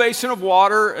cool basin of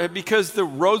water because the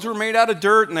roads were made out of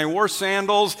dirt and they wore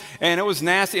sandals and it was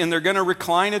nasty, and they're going to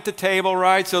recline at the table,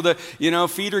 right? So the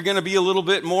feet are going to be a little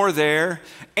bit more there.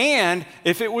 And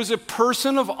if it was a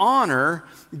person of honor,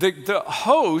 the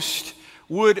host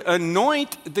would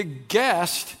anoint the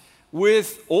guest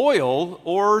with oil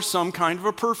or some kind of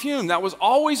a perfume. That was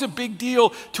always a big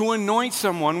deal, to anoint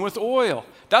someone with oil.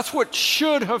 That's what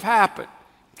should have happened,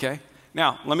 okay?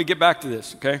 Now, let me get back to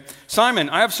this, okay? Simon,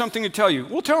 I have something to tell you.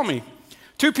 Well, tell me.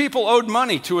 2 people owed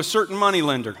money to a certain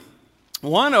moneylender.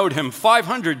 One owed him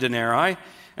 500 denarii,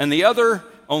 and the other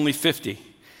only 50.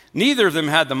 Neither of them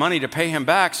had the money to pay him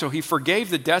back, so he forgave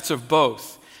the debts of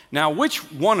both. Now, which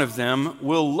one of them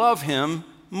will love him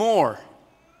more?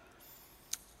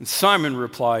 And Simon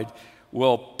replied,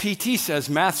 well, PT says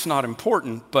math's not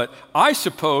important, but I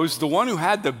suppose the one who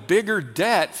had the bigger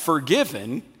debt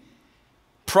forgiven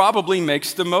probably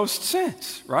makes the most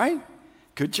sense, right?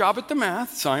 Good job at the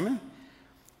math, Simon.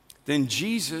 Then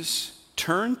Jesus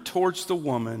turned towards the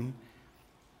woman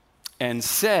and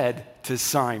said to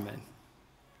Simon,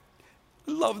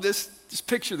 I love this, just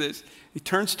picture this. He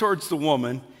turns towards the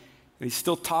woman, and he's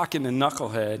still talking to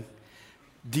Knucklehead.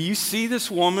 Do you see this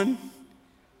woman?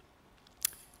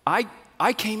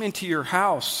 I came into your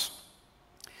house.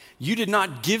 You did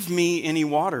not give me any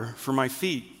water for my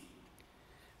feet,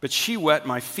 but she wet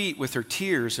my feet with her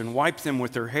tears and wiped them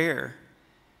with her hair.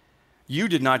 You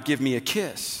did not give me a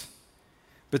kiss,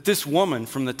 but this woman,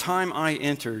 from the time I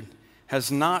entered,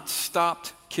 has not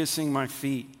stopped kissing my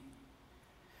feet.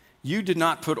 You did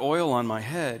not put oil on my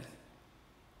head,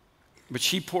 but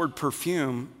she poured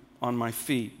perfume on my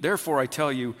feet. Therefore, I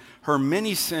tell you, her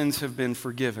many sins have been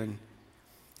forgiven,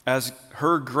 as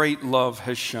her great love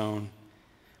has shown.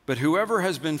 But whoever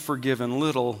has been forgiven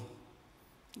little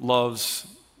loves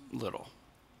little.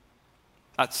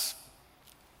 That's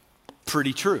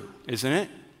pretty true, isn't it?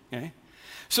 Okay.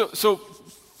 So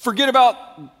forget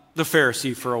about the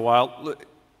Pharisee for a while.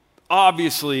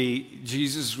 Obviously,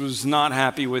 Jesus was not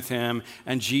happy with him,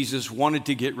 and Jesus wanted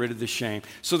to get rid of the shame.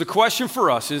 So the question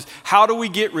for us is, how do we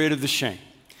get rid of the shame?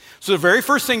 So the very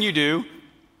first thing you do,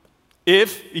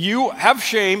 if you have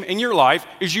shame in your life,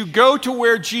 is you go to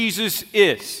where Jesus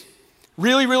is.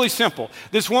 Really, really simple.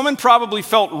 This woman probably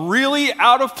felt really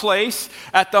out of place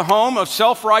at the home of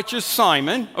self-righteous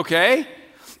Simon, okay?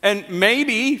 And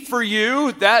maybe for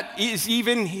you, that is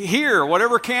even here,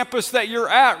 whatever campus that you're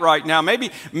at right now. Maybe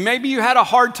you had a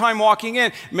hard time walking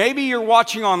in. Maybe you're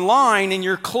watching online and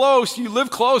you're close, you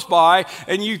live close by,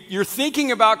 and you're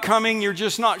thinking about coming, you're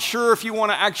just not sure if you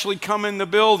want to actually come in the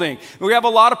building. We have a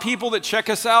lot of people that check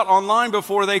us out online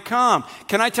before they come.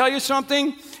 Can I tell you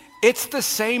something? It's the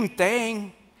same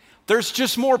thing. There's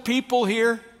just more people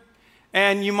here,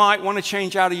 and you might want to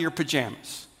change out of your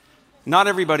pajamas. Not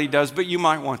everybody does, but you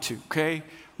might want to, okay?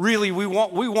 Really, we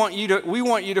want you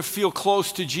to feel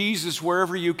close to Jesus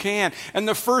wherever you can. And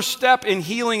the first step in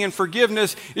healing and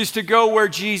forgiveness is to go where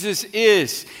Jesus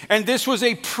is. And this was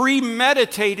a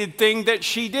premeditated thing that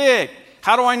she did.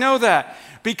 How do I know that?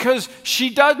 Because she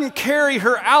doesn't carry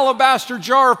her alabaster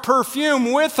jar of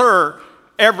perfume with her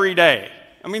every day.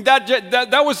 I mean,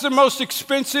 that was the most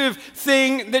expensive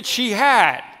thing that she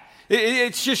had.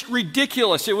 It's just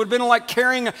ridiculous. It would have been like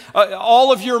carrying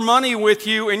all of your money with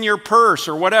you in your purse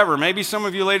or whatever. Maybe some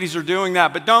of you ladies are doing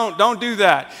that, but don't do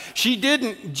that. She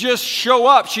didn't just show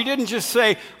up. She didn't just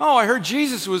say, oh, I heard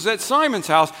Jesus was at Simon's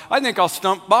house. I think I'll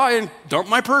stump by and dump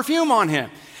my perfume on him.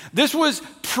 This was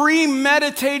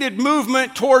premeditated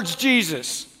movement towards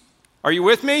Jesus. Are you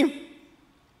with me?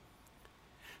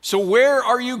 So where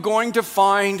are you going to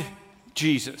find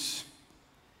Jesus?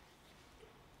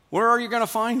 Where are you going to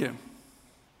find him?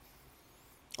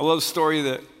 I love the story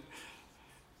that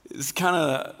It's kind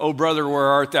of, oh brother, where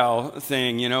art thou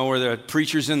thing, you know, where the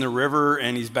preacher's in the river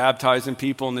and he's baptizing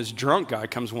people and this drunk guy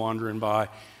comes wandering by.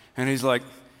 And he's like,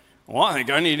 well, I think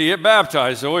I need to get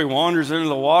baptized. So he wanders into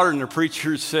the water and the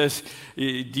preacher says, do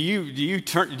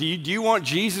you want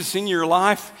Jesus in your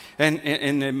life?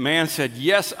 And the man said,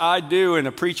 yes, I do. And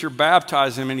the preacher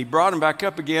baptized him and he brought him back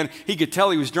up again. He could tell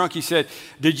he was drunk. He said,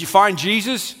 did you find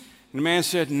Jesus? And the man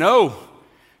said, no.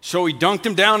 So he dunked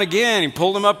him down again. He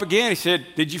pulled him up again. He said,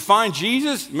 did you find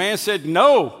Jesus? The man said,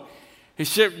 no. He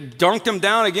said, dunked him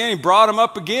down again. He brought him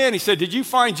up again. He said, did you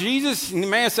find Jesus? And the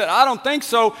man said, I don't think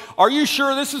so. Are you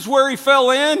sure this is where he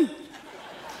fell in?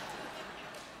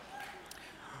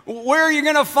 Where are you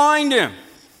going to find him?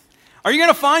 Are you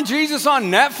going to find Jesus on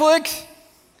Netflix?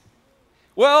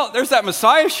 Well, there's that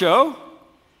Messiah show.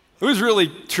 It was really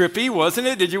trippy, wasn't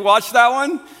it? Did you watch that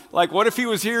one? Like, what if he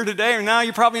was here today? No,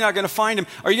 you're probably not going to find him.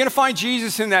 Are you going to find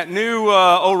Jesus in that new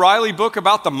O'Reilly book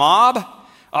about the mob?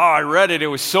 Oh, I read it. It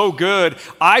was so good.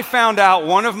 I found out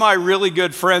one of my really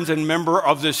good friends and member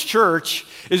of this church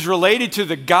is related to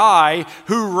the guy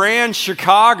who ran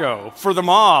Chicago for the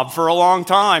mob for a long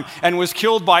time and was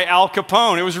killed by Al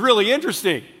Capone. It was really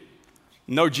interesting.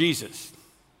 No Jesus.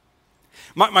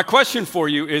 My question for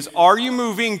you is, are you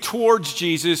moving towards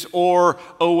Jesus or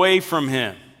away from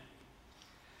him?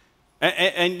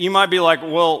 And you might be like,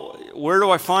 well, where do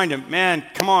I find him? Man,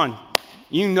 come on.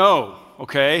 You know,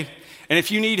 okay? And if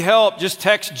you need help, just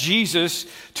text Jesus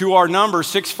to our number,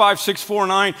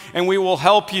 65649, and we will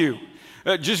help you.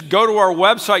 Just go to our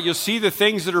website. You'll see the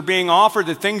things that are being offered,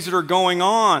 the things that are going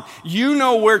on. You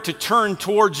know where to turn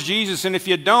towards Jesus, and if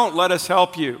you don't, let us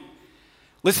help you.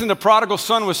 Listen, the prodigal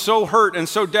son was so hurt and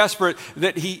so desperate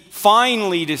that he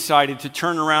finally decided to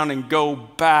turn around and go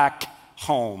back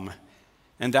home.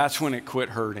 And that's when it quit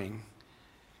hurting.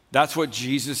 That's what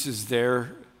Jesus is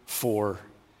there for.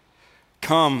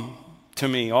 Come to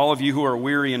me, all of you who are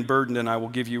weary and burdened, and I will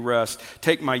give you rest.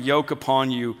 Take my yoke upon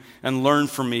you and learn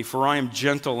from me, for I am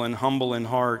gentle and humble in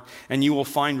heart, and you will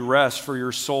find rest for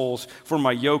your souls. For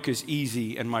my yoke is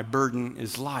easy and my burden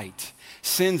is light.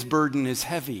 Sin's burden is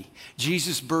heavy.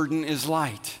 Jesus' burden is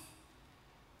light.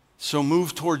 So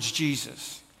move towards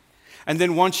Jesus. And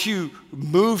then once you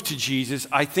move to Jesus,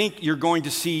 I think you're going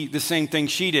to see the same thing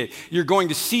she did. You're going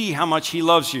to see how much he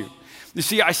loves you. You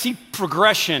see, I see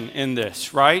progression in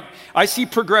this, right? I see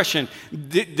progression.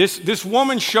 This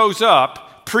woman shows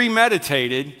up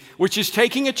premeditated, which is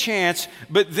taking a chance,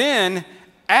 but then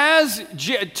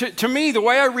to me, the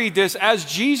way I read this, as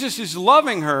Jesus is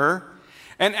loving her,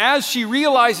 and as she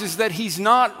realizes that he's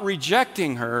not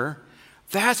rejecting her,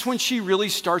 that's when she really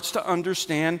starts to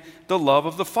understand the love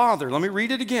of the Father. Let me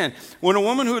read it again. When a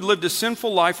woman who had lived a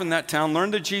sinful life in that town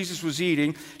learned that Jesus was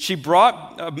eating, she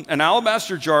brought an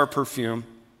alabaster jar of perfume,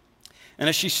 and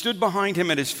as she stood behind him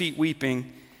at his feet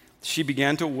weeping, she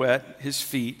began to wet his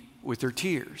feet with her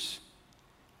tears.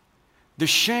 The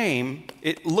shame,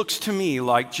 it looks to me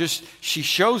like just she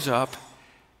shows up,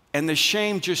 and the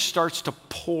shame just starts to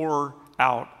pour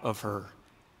out of her.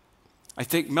 I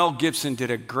think Mel Gibson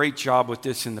did a great job with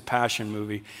this in the Passion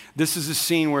movie. This is a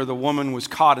scene where the woman was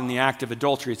caught in the act of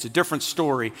adultery. It's a different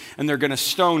story, and they're going to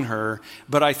stone her.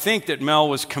 But I think that Mel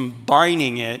was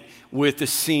combining it with the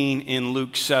scene in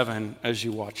Luke 7 as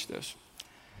you watch this.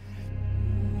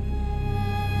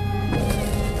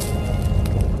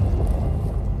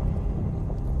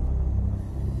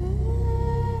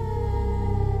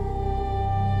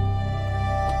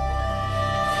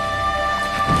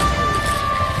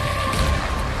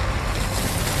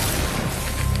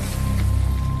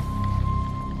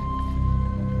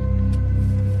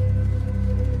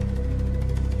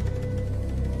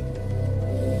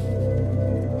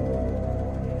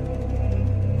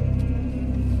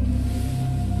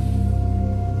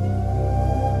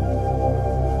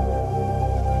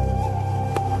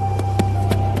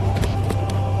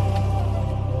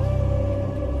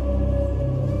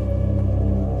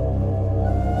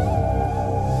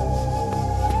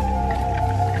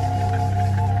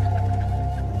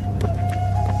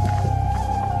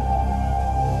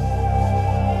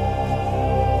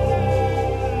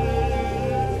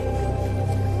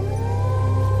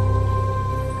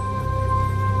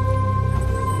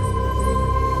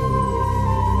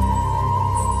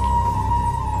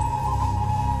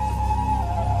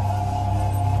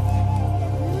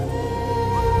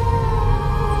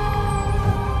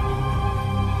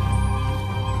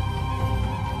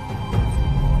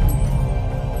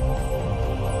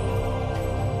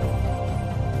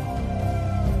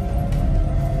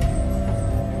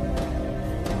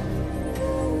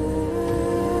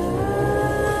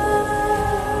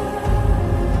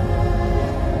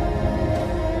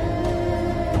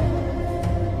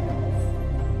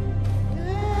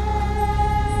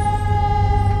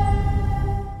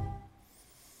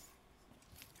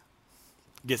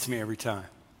 Gets me every time.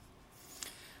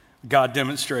 God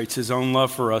demonstrates his own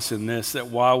love for us in this, that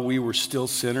while we were still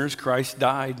sinners, Christ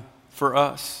died for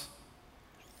us.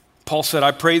 Paul said,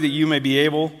 I pray that you may be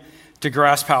able to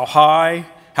grasp how high,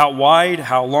 how wide,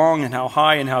 how long, and how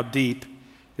high and how deep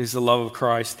is the love of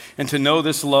Christ, and to know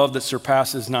this love that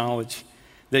surpasses knowledge,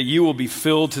 that you will be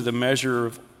filled to the measure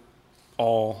of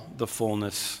all the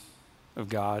fullness of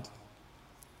God.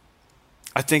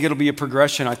 I think it'll be a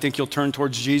progression. I think you'll turn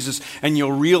towards Jesus and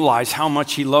you'll realize how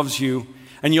much he loves you,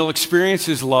 and you'll experience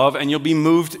his love, and you'll be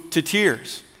moved to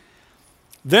tears.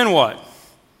 Then what?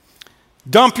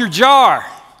 Dump your jar.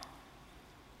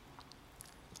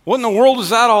 What in the world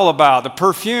is that all about? The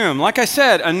perfume. Like I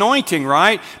said, anointing,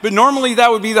 right? But normally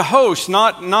that would be the host,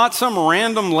 not some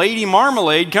random Lady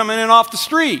Marmalade coming in off the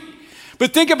street.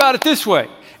 But think about it this way.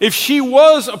 If she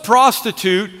was a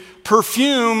prostitute,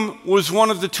 perfume was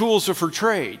one of the tools of her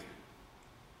trade.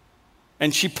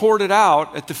 And she poured it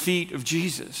out at the feet of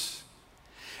Jesus.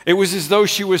 It was as though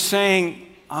she was saying,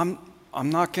 I'm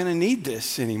not going to need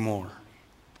this anymore.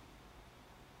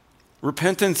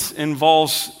 Repentance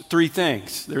involves three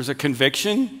things. There's a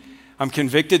conviction. I'm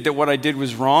convicted that what I did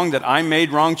was wrong, that I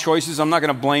made wrong choices. I'm not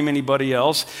going to blame anybody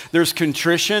else. There's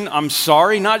contrition. I'm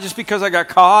sorry, not just because I got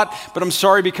caught, but I'm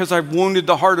sorry because I've wounded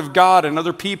the heart of God and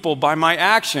other people by my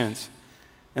actions.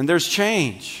 And there's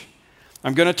change.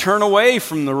 I'm going to turn away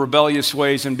from the rebellious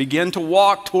ways and begin to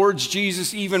walk towards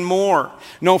Jesus even more.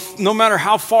 No matter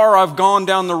how far I've gone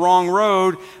down the wrong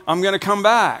road, I'm going to come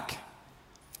back.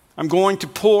 I'm going to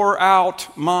pour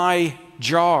out my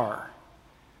jar.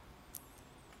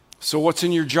 So what's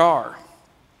in your jar?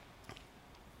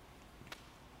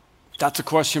 That's a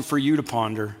question for you to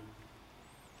ponder.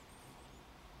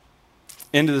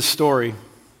 End of the story.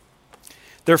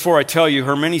 Therefore I tell you,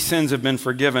 her many sins have been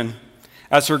forgiven,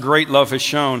 as her great love has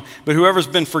shown. But whoever's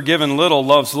been forgiven little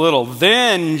loves little.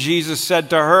 Then Jesus said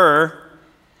to her,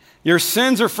 your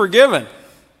sins are forgiven.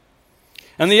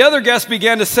 And the other guests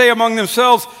began to say among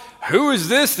themselves, who is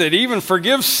this that even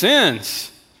forgives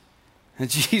sins? And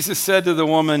Jesus said to the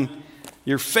woman,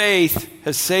 your faith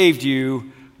has saved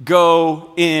you.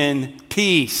 Go in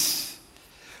peace.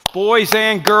 Boys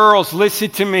and girls, listen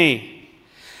to me.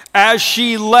 As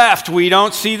she left, we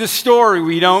don't see the story.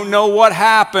 We don't know what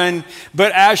happened.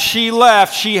 But as she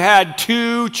left, she had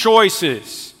two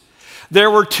choices. There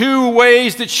were two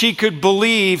ways that she could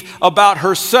believe about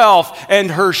herself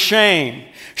and her shame.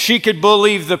 She could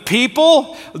believe the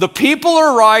people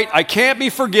are right, I can't be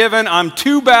forgiven, I'm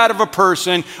too bad of a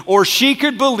person. Or she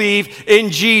could believe in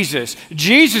Jesus.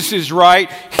 Jesus is right,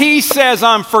 he says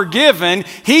I'm forgiven,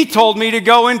 he told me to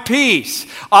go in peace.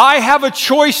 I have a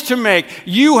choice to make,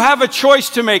 you have a choice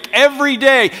to make every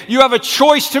day. You have a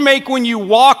choice to make when you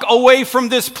walk away from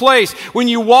this place, when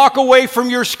you walk away from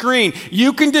your screen.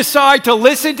 You can decide to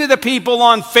listen to the people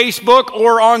on Facebook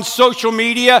or on social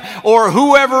media or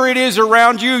whoever it is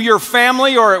around you, your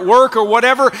family or at work or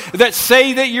whatever, that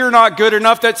say that you're not good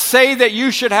enough, that say that you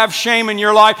should have shame in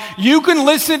your life. You can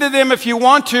listen to them if you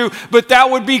want to, but that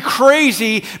would be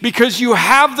crazy, because you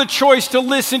have the choice to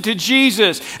listen to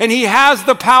Jesus, and he has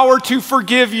the power to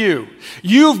forgive you.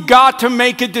 You've got to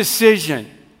make a decision.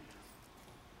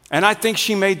 And I think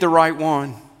she made the right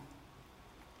one.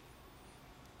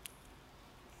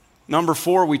 Number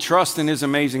 4, we trust in his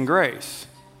amazing grace.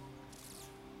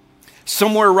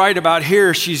 Somewhere right about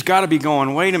here, she's got to be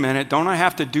going, wait a minute, don't I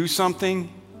have to do something?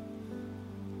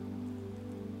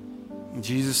 And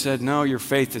Jesus said, no, your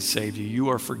faith has saved you. You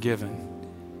are forgiven.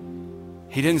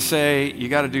 He didn't say, you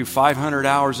got to do 500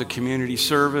 hours of community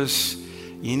service.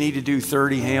 You need to do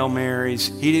 30 Hail Marys.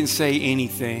 He didn't say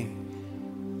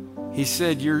anything. He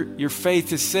said, your faith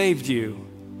has saved you.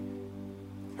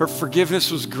 Her forgiveness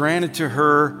was granted to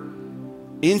her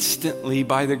instantly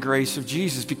by the grace of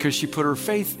Jesus, because she put her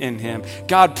faith in him.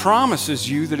 God promises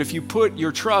you that if you put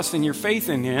your trust and your faith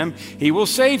in him, he will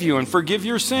save you and forgive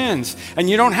your sins. And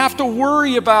you don't have to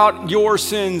worry about your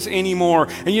sins anymore.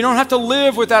 And you don't have to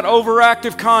live with that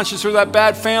overactive conscience or that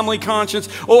bad family conscience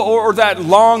or that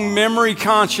long memory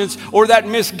conscience or that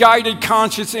misguided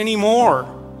conscience anymore.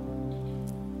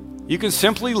 You can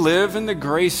simply live in the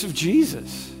grace of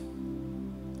Jesus.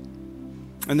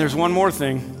 And there's one more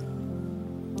thing.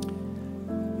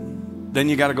 Then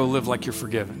you got to go live like you're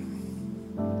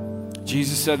forgiven.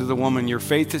 Jesus said to the woman, your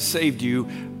faith has saved you.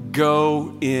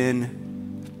 Go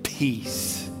in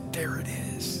peace. There it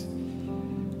is.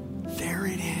 There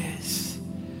it is.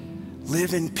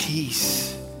 Live in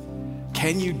peace.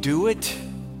 Can you do it?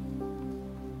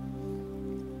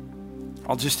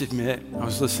 I'll just admit, I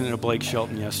was listening to Blake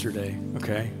Shelton yesterday,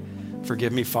 okay?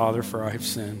 Forgive me, Father, for I have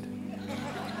sinned.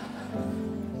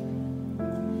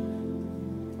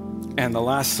 And the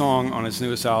last song on his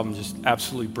newest album just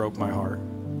absolutely broke my heart.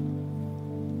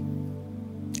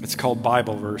 It's called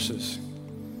Bible Verses.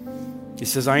 He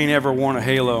says, I ain't ever worn a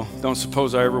halo, don't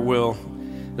suppose I ever will.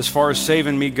 As far as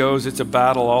saving me goes, it's a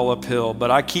battle all uphill.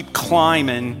 But I keep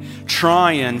climbing,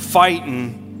 trying,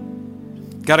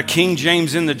 fighting. Got a King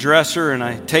James in the dresser and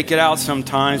I take it out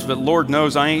sometimes, but Lord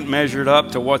knows I ain't measured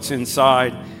up to what's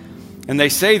inside. And they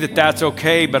say that that's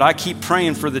okay, but I keep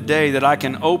praying for the day that I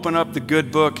can open up the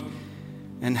good book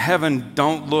and heaven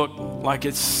don't look like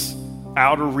it's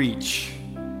out of reach.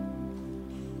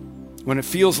 When it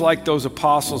feels like those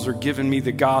apostles are giving me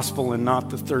the gospel and not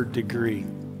the third degree.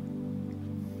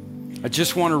 I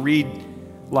just want to read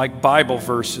like Bible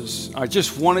verses. I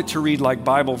just wanted to read like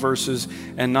Bible verses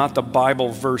and not the Bible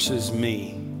versus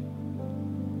me.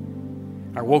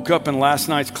 I woke up in last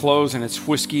night's clothes and it's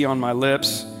whiskey on my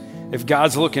lips. If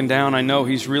God's looking down, I know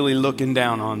he's really looking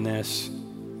down on this.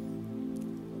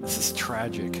 This is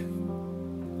tragic.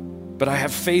 But I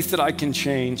have faith that I can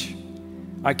change.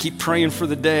 I keep praying for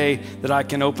the day that I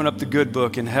can open up the good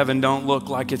book and heaven don't look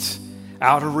like it's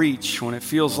out of reach when it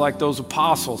feels like those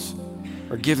apostles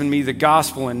are giving me the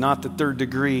gospel and not the third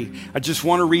degree. I just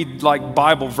want to read like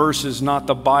Bible verses, not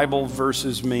the Bible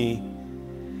versus me.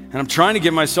 And I'm trying to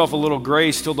give myself a little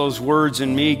grace till those words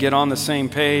and me get on the same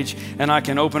page and I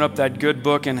can open up that good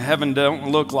book and heaven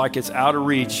don't look like it's out of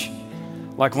reach,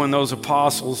 like when those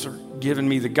apostles are giving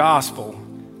me the gospel,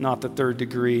 not the third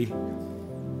degree.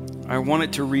 I want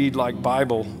it to read like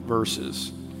Bible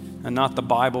verses and not the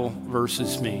Bible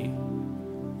versus me.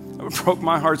 It broke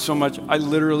my heart so much. I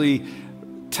literally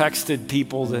texted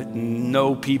people that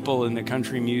know people in the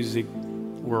country music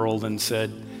world and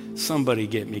said, somebody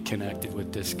get me connected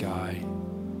with this guy.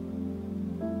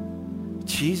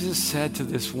 Jesus said to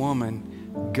this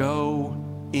woman, go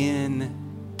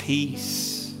in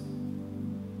peace.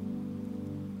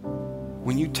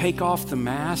 When you take off the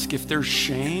mask, if there's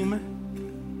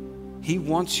shame, he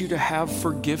wants you to have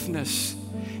forgiveness.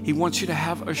 He wants you to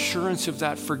have assurance of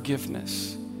that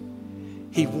forgiveness.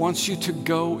 He wants you to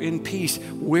go in peace.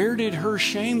 Where did her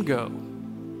shame go?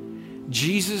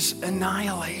 Jesus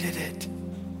annihilated it.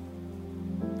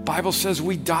 The Bible says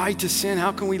we died to sin.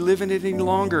 How can we live in it any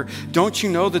longer? Don't you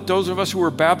know that those of us who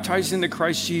were baptized into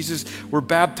Christ Jesus were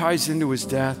baptized into his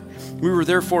death? We were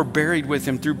therefore buried with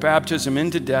him through baptism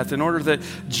into death, in order that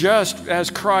just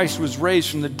as Christ was raised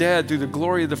from the dead through the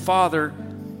glory of the Father,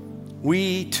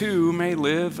 we too may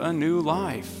live a new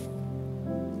life.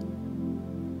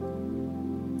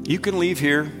 You can leave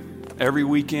here every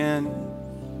weekend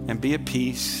and be at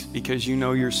peace because you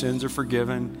know your sins are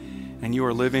forgiven and you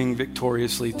are living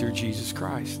victoriously through Jesus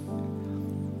Christ,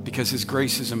 because his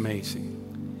grace is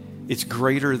amazing. It's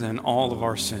greater than all of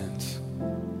our sins.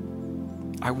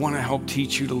 I want to help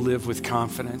teach you to live with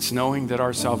confidence, knowing that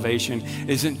our salvation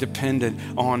isn't dependent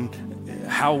on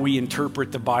how we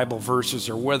interpret the Bible verses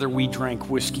or whether we drank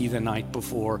whiskey the night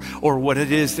before or what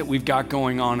it is that we've got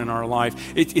going on in our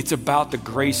life. It's about the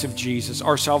grace of Jesus.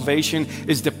 Our salvation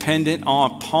is dependent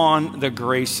upon the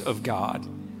grace of God.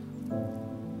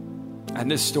 And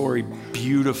this story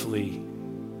beautifully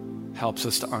helps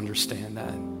us to understand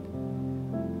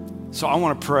that. So I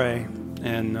want to pray,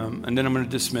 and then I'm going to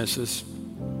dismiss us.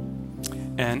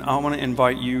 And I want to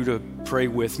invite you to pray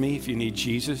with me if you need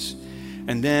Jesus.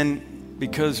 And then,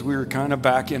 because we're kind of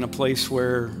back in a place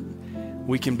where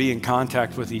we can be in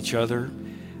contact with each other,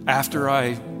 after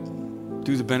I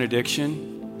do the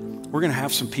benediction, we're going to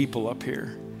have some people up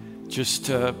here just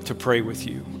to pray with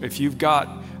you. If you've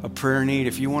got a prayer need,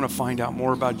 if you want to find out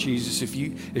more about Jesus,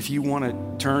 if you want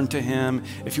to turn to him,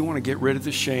 if you want to get rid of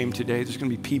the shame today, there's going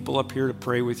to be people up here to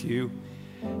pray with you.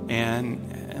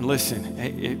 And listen,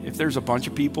 if there's a bunch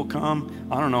of people come,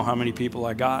 I don't know how many people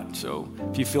I got. So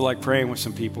if you feel like praying with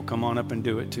some people, come on up and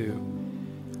do it too.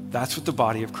 That's what the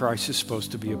body of Christ is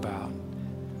supposed to be about.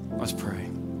 Let's pray.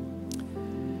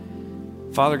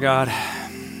 Father God,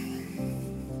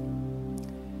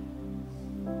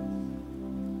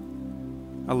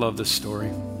 I love this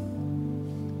story.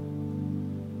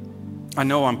 I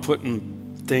know I'm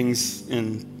putting things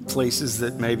in places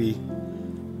that maybe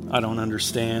I don't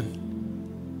understand.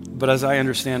 But as I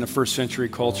understand the first century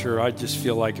culture, I just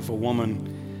feel like if a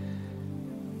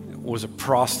woman was a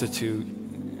prostitute,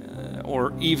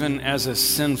 or even as a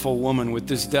sinful woman with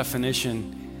this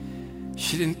definition,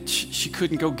 she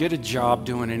couldn't go get a job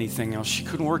doing anything else. She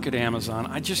couldn't work at Amazon.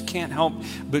 I just can't help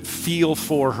but feel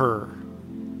for her.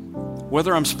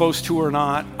 Whether I'm supposed to or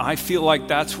not, I feel like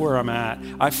that's where I'm at.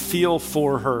 I feel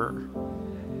for her.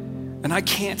 And I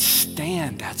can't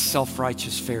stand that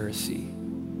self-righteous Pharisee.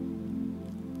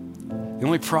 The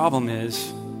only problem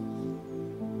is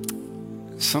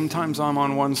Sometimes I'm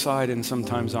on one side and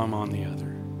sometimes I'm on the other.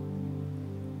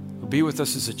 Be with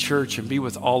us as a church and be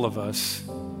with all of us,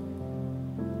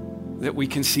 that we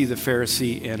can see the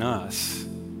Pharisee in us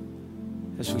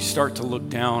as we start to look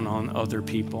down on other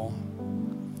people.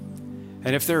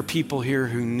 And if there are people here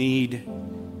who need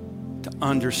to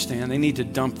understand, they need to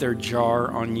dump their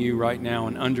jar on you right now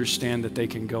and understand that they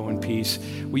can go in peace,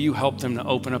 will you help them to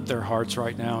open up their hearts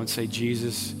right now and say,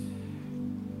 Jesus,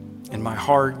 in my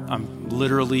heart, I'm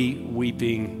literally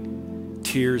weeping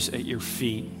tears at your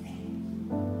feet.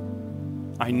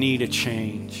 I need a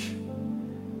change.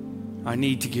 I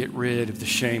need to get rid of the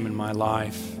shame in my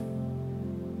life.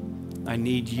 I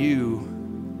need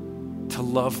you to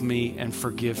love me and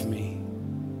forgive me.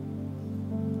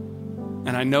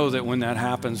 And I know that when that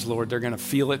happens, Lord, they're going to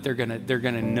feel it. They're going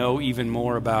to know even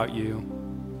more about you.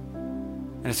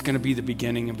 And it's going to be the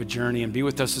beginning of a journey. And be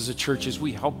with us as a church as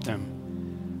we help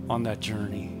them on that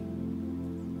journey.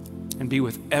 And be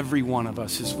with every one of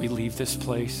us as we leave this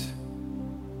place,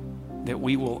 that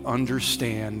we will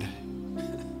understand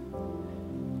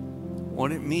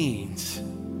what it means.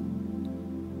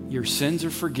 Your sins are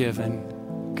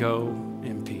forgiven. Go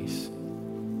in peace.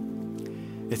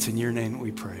 It's in your name that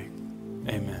we pray.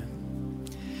 Amen.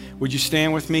 Would you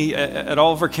stand with me? At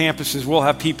all of our campuses, we'll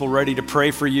have people ready to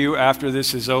pray for you after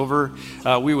this is over.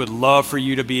 We would love for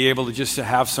you to be able to just to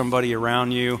have somebody around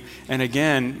you. And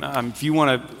again, if you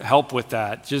want to help with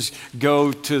that, just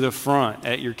go to the front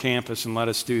at your campus and let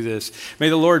us do this. May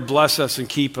the Lord bless us and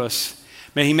keep us.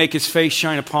 May he make his face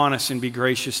shine upon us and be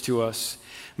gracious to us.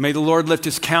 May the Lord lift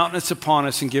his countenance upon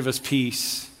us and give us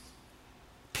peace.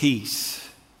 Peace.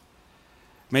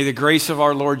 May the grace of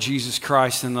our Lord Jesus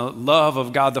Christ and the love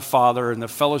of God the Father and the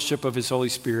fellowship of his Holy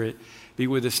Spirit be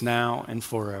with us now and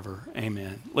forever.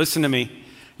 Amen. Listen to me.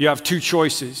 You have two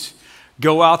choices.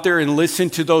 Go out there and listen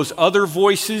to those other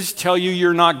voices tell you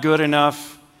you're not good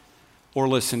enough, or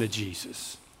listen to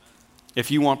Jesus. If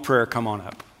you want prayer, come on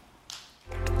up.